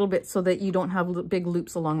just a little bit so that you don't have big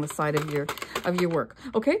loops along the side of your work.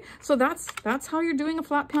 Okay, so that's how you're doing a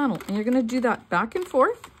flat panel, and you're going to do that back and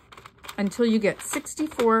forth until you get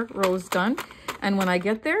 64 rows done. And when I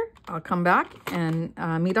get there, I'll come back and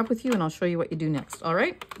meet up with you, and I'll show you what you do next. All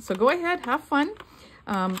right, so go ahead, have fun,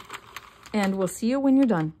 and we'll see you when you're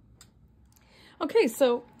done. Okay,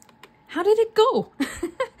 so how did it go?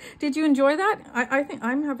 Did you enjoy that? I think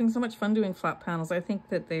I'm having so much fun doing flat panels. I think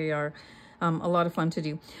that they are a lot of fun to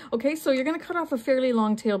do. Okay, so you're going to cut off a fairly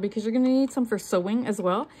long tail because you're going to need some for sewing as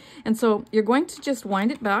well. And so you're going to just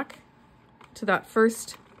wind it back to that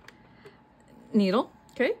first needle.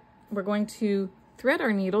 Okay, we're going to thread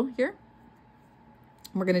our needle here.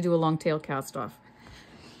 We're going to do a long tail cast off.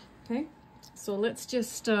 Okay, so let's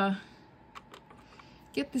just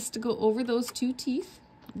get this to go over those 2 teeth.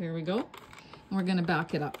 There we go. And we're going to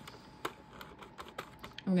back it up.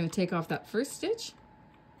 I'm going to take off that first stitch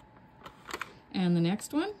and the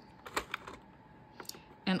next one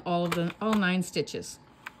and all 9 stitches.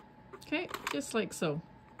 Okay, just like so.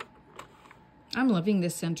 I'm loving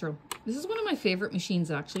this Sentro. This is one of my favorite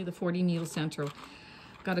machines, actually, the 40 needle Sentro.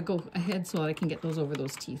 Got to go ahead so that I can get those over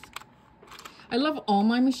those teeth. I love all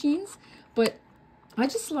my machines, but I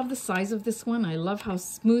just love the size of this one. I love how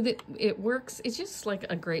smooth it works. It's just like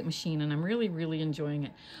a great machine, and I'm really, really enjoying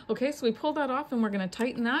it. Okay, so we pull that off, and we're going to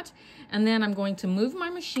tighten that, and then I'm going to move my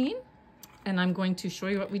machine, and I'm going to show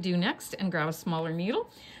you what we do next and grab a smaller needle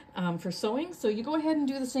for sewing. So you go ahead and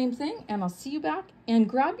do the same thing, and I'll see you back. And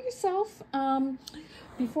grab yourself,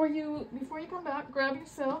 before you come back, grab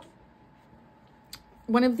yourself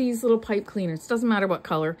one of these little pipe cleaners. Doesn't matter what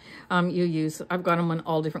color you use. I've got them in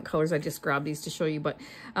all different colors. I just grabbed these to show you, but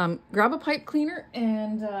grab a pipe cleaner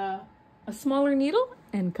and a smaller needle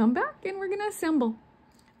and come back and we're going to assemble.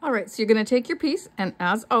 All right, so you're going to take your piece, and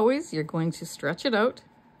as always, you're going to stretch it out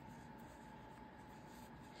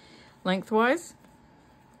lengthwise,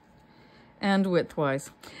 and widthwise.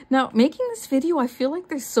 Now, making this video, I feel like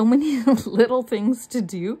there's so many little things to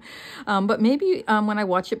do, but maybe when I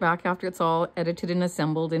watch it back after it's all edited and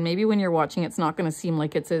assembled, and maybe when you're watching, it's not going to seem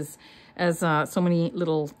like it's as so many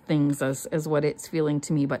little things as what it's feeling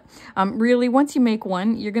to me. But really, once you make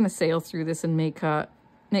one, you're going to sail through this and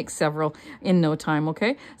make several in no time,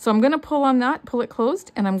 okay? So I'm going to pull on that, pull it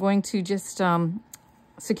closed, and I'm going to just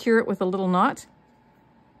secure it with a little knot.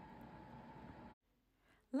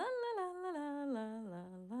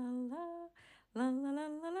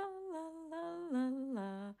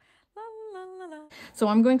 So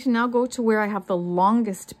I'm going to now go to where I have the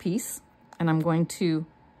longest piece, and I'm going to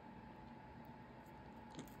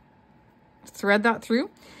thread that through,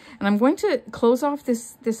 and I'm going to close off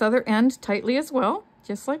this other end tightly as well,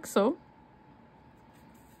 just like so.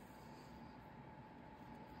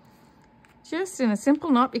 Just in a simple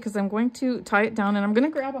knot, because I'm going to tie it down, and I'm going to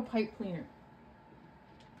grab a pipe cleaner.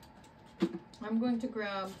 I'm going to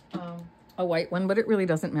grab a white one, but it really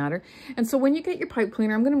doesn't matter. And so when you get your pipe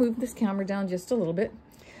cleaner, I'm going to move this camera down just a little bit.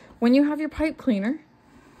 When you have your pipe cleaner,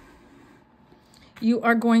 you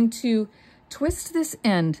are going to twist this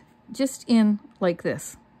end just in like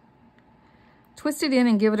this. Twist it in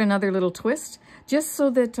and give it another little twist, just so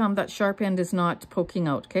that that sharp end is not poking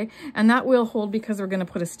out, okay? And that will hold because we're going to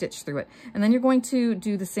put a stitch through it. And then you're going to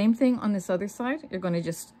do the same thing on this other side. You're going to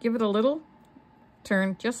just give it a little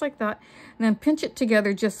turn, just like that, and then pinch it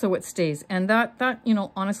together just so it stays. And that you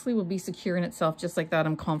know, honestly will be secure in itself just like that.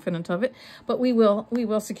 I'm confident of it, but we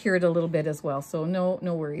will secure it a little bit as well, so no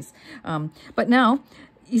worries. But now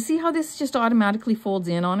you see how this just automatically folds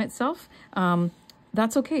in on itself.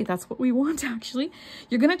 That's okay. That's what we want, actually.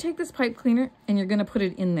 You're going to take this pipe cleaner and you're going to put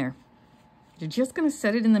it in there. You're just going to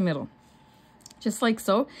set it in the middle, just like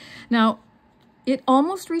so. Now, it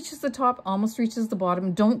almost reaches the top, almost reaches the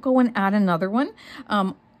bottom. Don't go and add another one.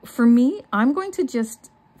 For me, I'm going to just,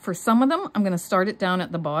 for some of them, I'm going to start it down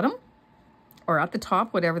at the bottom or at the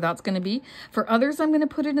top, whatever that's going to be. For others, I'm going to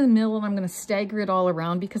put it in the middle and I'm going to stagger it all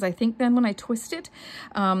around, because I think then when I twist it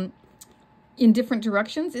in different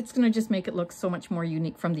directions, it's going to just make it look so much more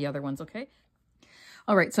unique from the other ones, okay?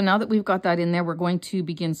 All right, so now that we've got that in there, we're going to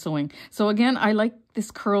begin sewing. So again, I like this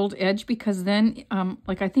curled edge because then,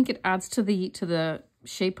 like, I think it adds to the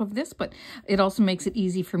shape of this, but it also makes it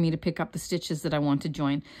easy for me to pick up the stitches that I want to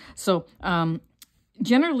join. So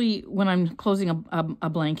generally, when I'm closing a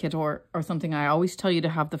blanket or something, I always tell you to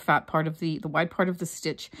have the fat part of the wide part of the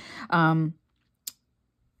stitch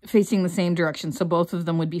facing the same direction, so both of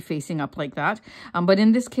them would be facing up like that. But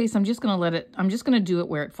in this case, I'm just going to do it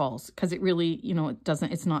where it falls, because it really, you know,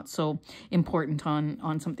 it's not so important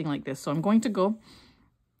on something like this. So I'm going to go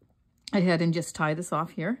ahead and just tie this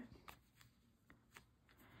off here,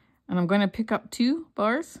 and I'm going to pick up 2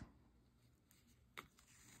 bars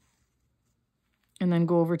and then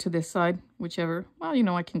go over to this side, whichever, well, you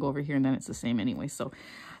know, I can go over here and then it's the same anyway. So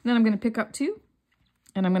then I'm going to pick up 2.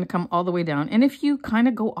 And I'm going to come all the way down. And if you kind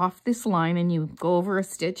of go off this line and you go over a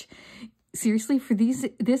stitch, seriously, for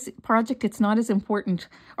this project, it's not as important.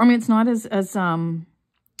 I mean, it's not as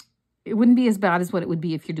it wouldn't be as bad as what it would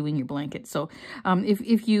be if you're doing your blanket. So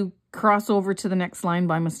if you cross over to the next line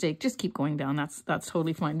by mistake, just keep going down. That's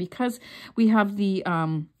totally fine, because we have the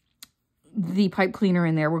pipe cleaner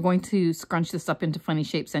in there. We're going to scrunch this up into funny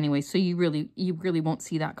shapes anyway, so you really won't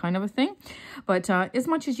see that kind of a thing. But as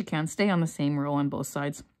much as you can, stay on the same row on both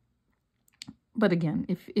sides. But again,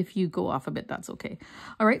 if you go off a bit, that's okay.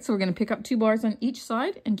 All right, so we're going to pick up 2 bars on each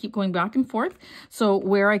side and keep going back and forth. So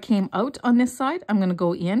where I came out on this side, I'm going to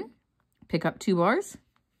go in, pick up 2 bars.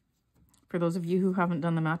 For those of you who haven't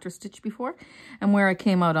done the mattress stitch before. And where I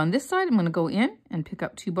came out on this side, I'm going to go in and pick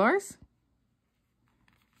up 2 bars.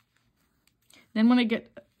 Then when I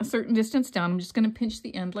get a certain distance down, I'm just going to pinch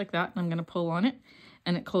the end like that, and I'm going to pull on it,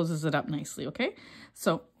 and it closes it up nicely, okay?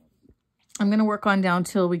 So I'm going to work on down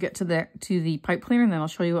till we get to the pipe cleaner, and then I'll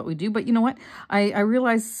show you what we do. But you know what? I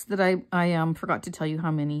realized that I forgot to tell you how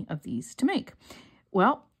many of these to make.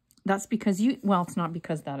 Well, that's because well, it's not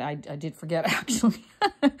because that I did forget, actually.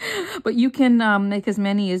 But you can make as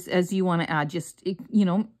many as you want to add. Just, you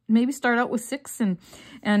know, maybe start out with 6, and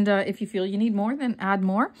if you feel you need more, then add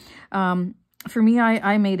more. For me,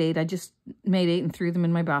 I made 8. I just made 8 and threw them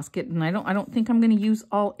in my basket. And I don't think I'm going to use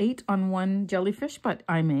all 8 on one jellyfish, but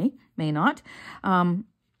I may not.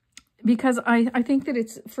 Because I think that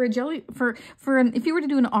it's for a if you were to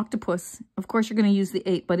do an octopus, of course you're going to use the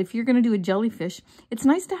 8. But if you're going to do a jellyfish, it's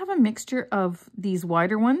nice to have a mixture of these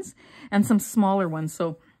wider ones and some smaller ones.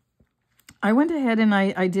 So I went ahead and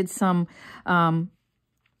I did some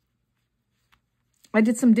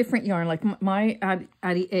different yarn. Like my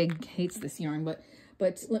Addi egg hates this yarn, but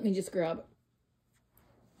let me just grab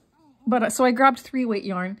so I grabbed 3-weight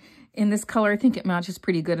yarn in this color. I think it matches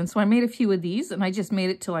pretty good. And so I made a few of these, and I just made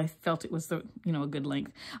it till I felt it was the, you know, a good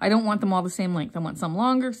length. I don't want them all the same length. I want some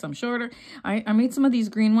longer, some shorter. I made some of these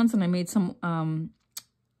green ones, and I made some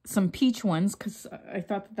peach ones because I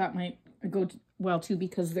thought that might go well too,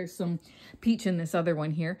 because there's some peach in this other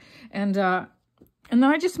one here. And then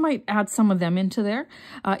I just might add some of them into there.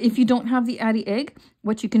 If you don't have the Addi egg,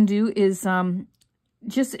 what you can do is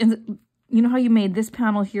you know how you made this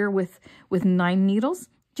panel here with 9 needles?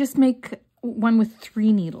 Just make one with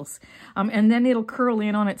 3 needles, and then it'll curl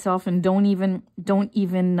in on itself. And don't even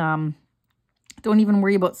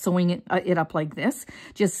worry about sewing it up like this.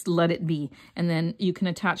 Just let it be, and then you can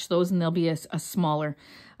attach those, and there'll be a smaller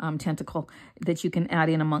tentacle that you can add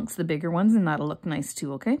in amongst the bigger ones, and that'll look nice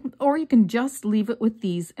too. Okay, or you can just leave it with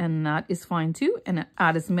these, and that is fine too. And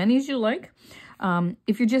add as many as you like.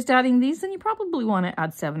 If you're just adding these, then you probably want to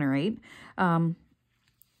add 7 or 8.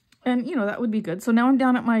 And you know, that would be good. So now I'm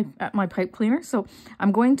down at my pipe cleaner. So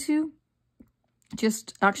I'm going to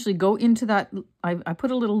just actually go into that. I put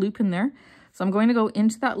a little loop in there. So I'm going to go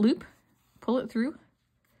into that loop, pull it through.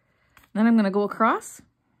 Then I'm going to go across,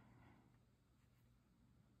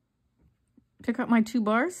 pick up my 2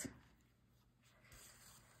 bars,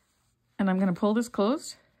 and I'm going to pull this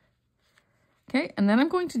closed. Okay, and then I'm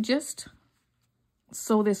going to just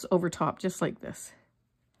sew this over top, just like this.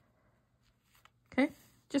 Okay,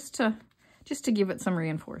 just to give it some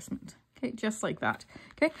reinforcement. Okay, just like that.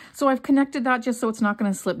 Okay, so I've connected that just so it's not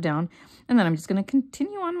going to slip down. And then I'm just going to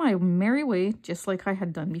continue on my merry way, just like I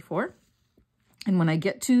had done before. And when I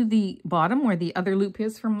get to the bottom where the other loop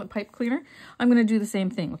is from the pipe cleaner, I'm going to do the same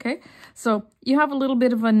thing, okay? So you have a little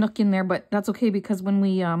bit of a nook in there, but that's okay, because when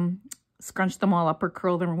we scrunch them all up or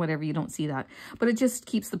curl them or whatever, you don't see that. But it just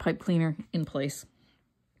keeps the pipe cleaner in place.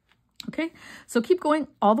 Okay, so keep going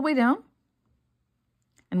all the way down.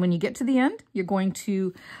 And when you get to the end, you're going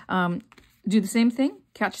to do the same thing.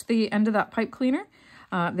 Catch the end of that pipe cleaner,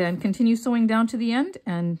 then continue sewing down to the end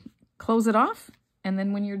and close it off. And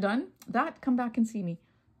then when you're done, come back and see me.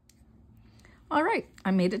 All right,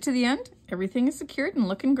 I made it to the end. Everything is secured and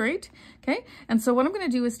looking great. Okay, and so what I'm going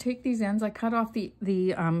to do is take these ends. I cut off the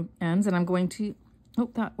ends, and I'm going to, oh,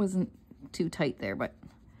 that wasn't too tight there, but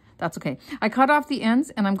that's okay. I cut off the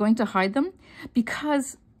ends, and I'm going to hide them,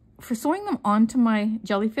 because for sewing them onto my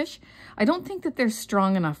jellyfish, I don't think that they're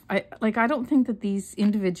strong enough. I don't think that these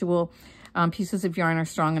individual pieces of yarn are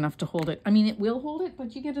strong enough to hold it. I mean, it will hold it,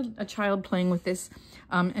 but you get a child playing with this,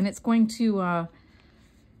 and it's going to,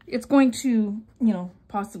 you know,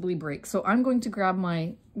 possibly break. So I'm going to grab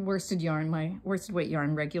my worsted yarn, my worsted weight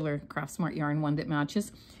yarn, regular Craft Smart yarn, one that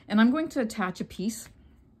matches, and I'm going to attach a piece,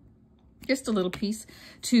 just a little piece,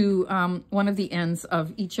 to one of the ends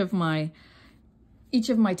of each of my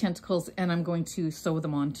tentacles, and I'm going to sew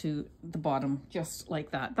them onto the bottom just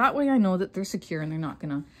like that. That way I know that they're secure and they're not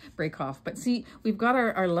gonna break off. But see, we've got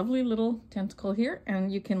our lovely little tentacle here,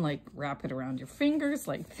 and you can like wrap it around your fingers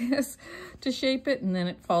like this to shape it, and then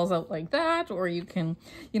it falls out like that, or you can,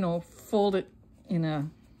 you know, fold it in a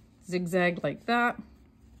zigzag like that.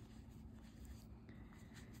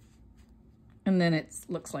 And then it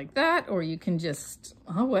looks like that, or you can just,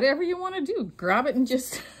 whatever you want to do, grab it and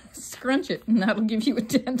just scrunch it, and that'll give you a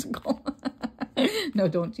tentacle. No,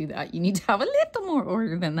 don't do that. You need to have a little more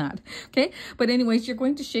order than that. Okay, but anyways, you're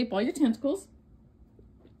going to shape all your tentacles,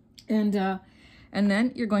 and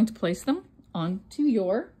then you're going to place them onto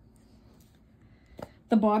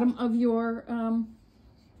the bottom of your,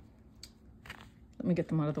 let me get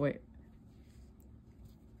them out of the way,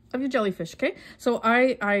 of your jellyfish. Okay, so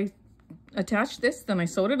I attached this, then I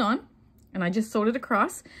sewed it on, and I just sewed it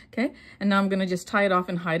across. Okay, and now I'm going to just tie it off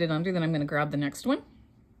and hide it under. Then I'm going to grab the next one.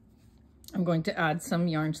 I'm going to add some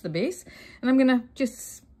yarn to the base, and I'm going to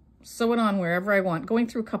just sew it on wherever I want, going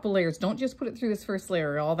through a couple layers. Don't just put it through this first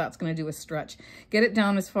layer. All that's going to do is stretch. Get it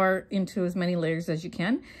down as far into as many layers as you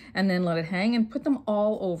can, and then let it hang and put them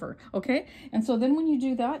all over. Okay, and so then when you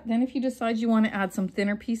do that, then if you decide you want to add some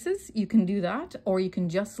thinner pieces, you can do that, or you can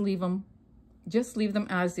just leave them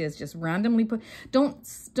as is. Just randomly put,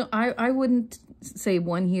 I wouldn't say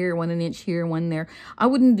one here, one an inch here, one there. I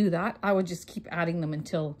wouldn't do that. I would just keep adding them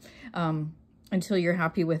until you're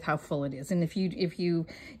happy with how full it is. And if you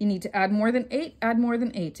need to add more than 8, add more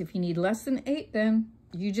than 8. If you need less than 8, then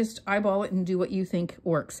you just eyeball it and do what you think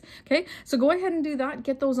works. Okay, so go ahead and do that,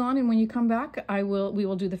 get those on, and when you come back, we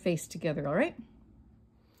will do the face together. All right?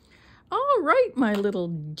 All right, my little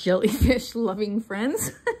jellyfish loving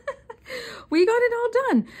friends. We got it all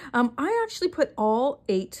done. I actually put all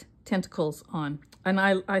 8 tentacles on, and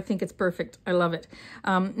I think it's perfect. I love it.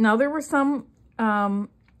 Now there were some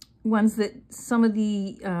ones that some of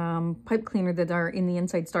the pipe cleaner that are in the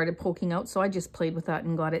inside started poking out. So I just played with that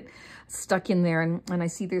and got it stuck in there. And I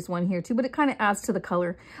see there's one here too, but it kind of adds to the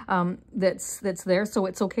color that's there. So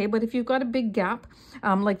it's okay. But if you've got a big gap,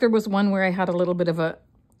 like there was one where I had a little bit of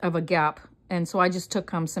a gap. And so I just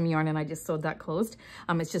took some yarn and I just sewed that closed.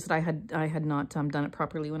 It's just that I had not done it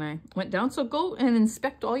properly when I went down. So go and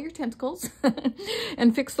inspect all your tentacles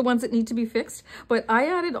and fix the ones that need to be fixed. But I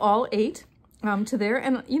added all 8 to there,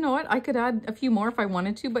 and you know what? I could add a few more if I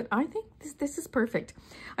wanted to, but I think this is perfect.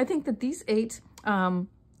 I think that these 8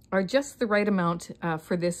 are just the right amount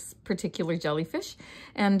for this particular jellyfish.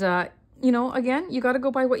 And you know, again, you got to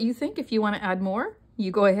go by what you think. If you want to add more,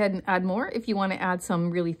 you go ahead and add more. If you want to add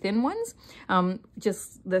some really thin ones,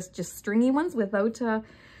 just stringy ones without the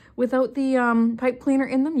pipe cleaner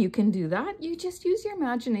in them, you can do that. You just use your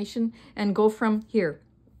imagination and go from here.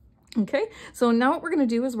 Okay, so now what we're going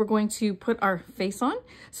to do is we're going to put our face on.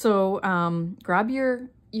 So grab your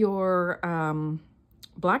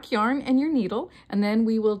black yarn and your needle, and then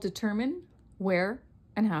we will determine where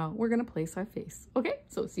and how we're going to place our face. Okay,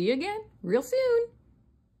 so see you again real soon.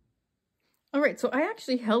 All right, so I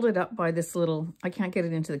actually held it up by this little, I can't get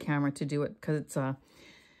it into the camera to do it because it's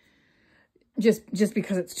just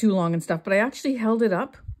because it's too long and stuff, but I actually held it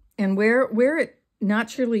up, and where it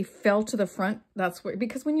naturally fell to the front, that's where,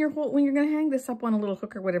 because when you're going to hang this up on a little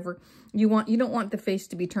hook or whatever, you don't want the face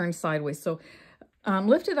to be turned sideways. So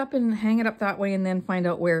lift it up and hang it up that way, and then find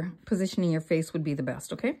out where positioning your face would be the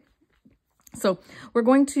best. Okay, so we're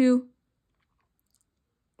going to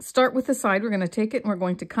start with the side. We're going to take it and we're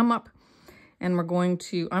going to come up, and I'm going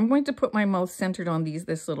to put my mouth centered on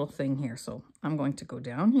this little thing here. So I'm going to go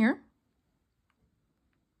down here,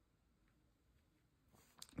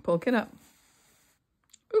 poke it up.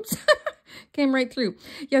 Oops, came right through.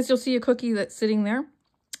 Yes, you'll see a cookie that's sitting there.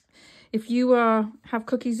 If you have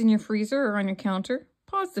cookies in your freezer or on your counter,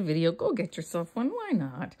 pause the video, go get yourself one. Why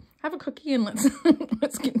not? Have a cookie and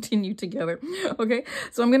let's continue together. Okay,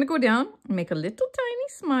 so I'm going to go down and make a little tiny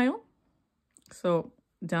smile. So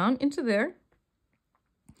down into there,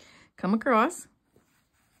 come across,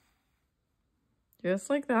 just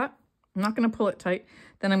like that. I'm not going to pull it tight.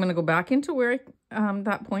 Then I'm going to go back into where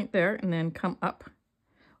that point there, and then come up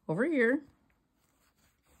over here,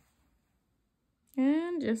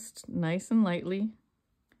 and just nice and lightly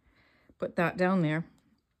put that down there.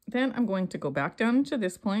 Then I'm going to go back down into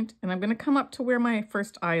this point, and I'm going to come up to where my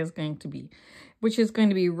first eye is going to be, which is going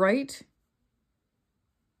to be right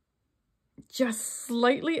just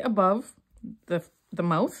slightly above the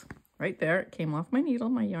mouth. Right there, it came off my needle,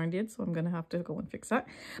 my yarn did, so I'm going to have to go and fix that.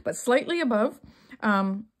 But slightly above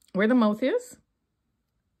where the mouth is,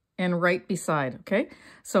 and right beside, okay?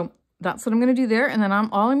 So that's what I'm going to do there. And then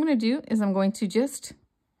all I'm going to do is I'm going to just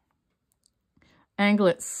angle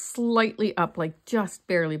it slightly up, like just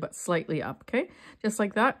barely, but slightly up, okay? Just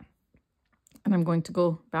like that. And I'm going to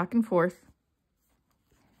go back and forth.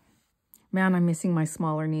 Man, I'm missing my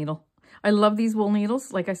smaller needle. I love these wool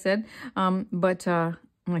needles, like I said, but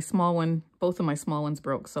my small one, both of my small ones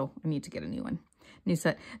broke, so I need to get a new one. New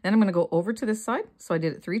set. Then I'm going to go over to this side. So I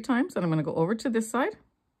did it 3 times, and I'm going to go over to this side.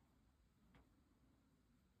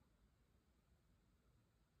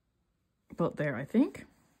 About there, I think.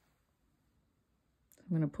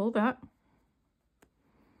 I'm going to pull that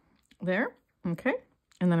there, okay?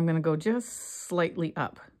 And then I'm going to go just slightly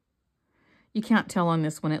up. You can't tell on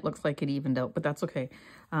this one, it looks like it evened out, but that's okay.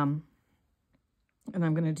 And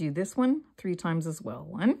I'm going to do this one 3 times as well.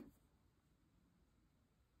 1,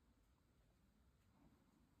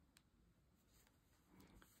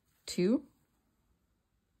 2,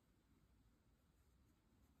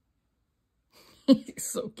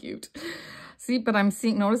 so cute. See, but I'm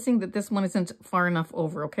noticing that this one isn't far enough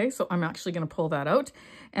over, okay? So I'm actually going to pull that out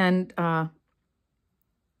and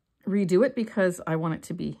redo it because I want it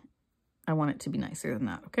to be nicer than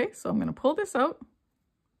that, okay? So I'm going to pull this out.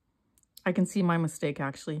 I can see my mistake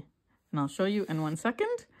actually, and I'll show you in 1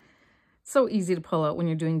 second. So easy to pull out when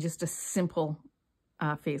you're doing just a simple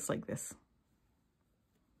face like this.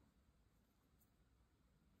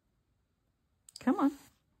 Come on.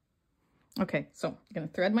 Okay, so I'm going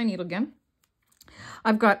to thread my needle again.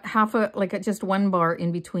 I've got just 1 bar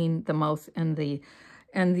in between the mouth and the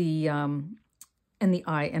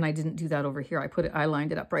eye, and I didn't do that over here. I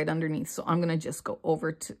lined it up right underneath. So I'm going to just go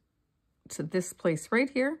over to this place right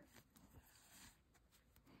here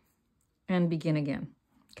and begin again.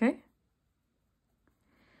 Okay?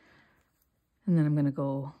 And then I'm going to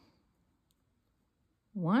go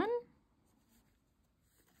 1,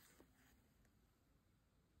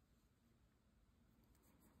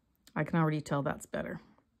 'I can already tell that's better.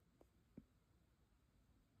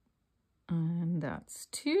 And that's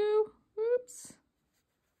 2. Oops.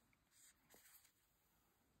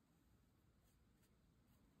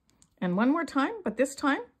 And one more time, but this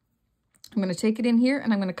time I'm going to take it in here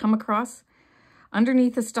and I'm going to come across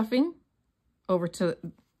underneath the stuffing over to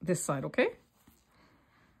this side, okay?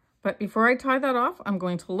 But before I tie that off, I'm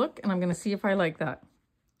going to look and I'm going to see if I like that.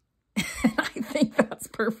 I think that's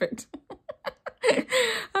perfect.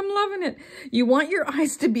 I'm loving it. You want your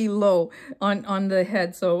eyes to be low on the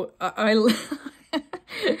head, so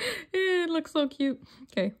it looks so cute.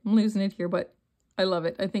 Okay, I'm losing it here, but I love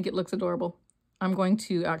it. I think it looks adorable. I'm going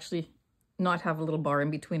to actually not have a little bar in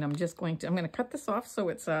between. I'm going to cut this off so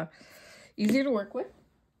it's easier to work with.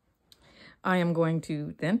 I am going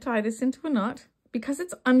to then tie this into a knot. Because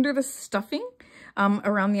it's under the stuffing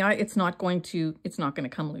around the eye, it's not going to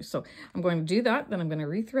come loose. So I'm going to do that. Then I'm going to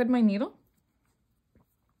rethread my needle.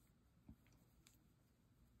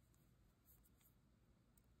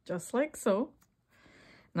 Just like so.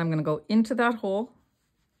 And I'm going to go into that hole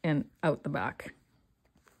and out the back.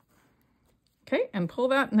 Okay, and pull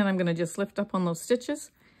that. And then I'm going to just lift up on those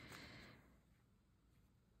stitches.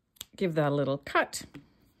 Give that a little cut.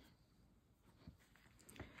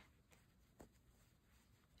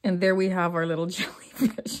 And there we have our little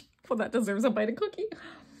jellyfish. Well, that deserves a bite of cookie.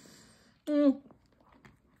 So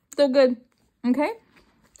good. Okay,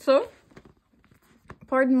 so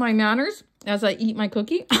pardon my manners as I eat my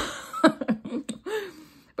cookie.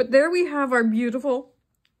 But there we have our beautiful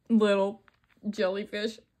little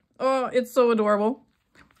jellyfish. Oh, it's so adorable.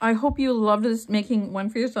 I hope you loved this, making one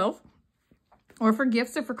for yourself or for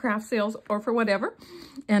gifts or for craft sales or for whatever.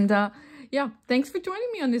 And yeah, thanks for joining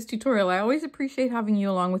me on this tutorial. I always appreciate having you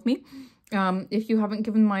along with me. If you haven't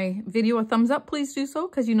given my video a thumbs up, please do so,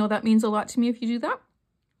 because you know that means a lot to me if you do that.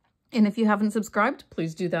 And if you haven't subscribed,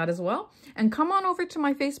 please do that as well. And come on over to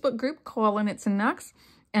my Facebook group, Koala Knits and Knacks,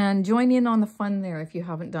 and join in on the fun there if you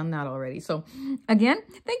haven't done that already. So again,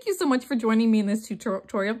 thank you so much for joining me in this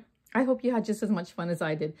tutorial. I hope you had just as much fun as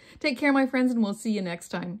I did. Take care, my friends, and we'll see you next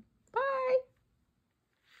time.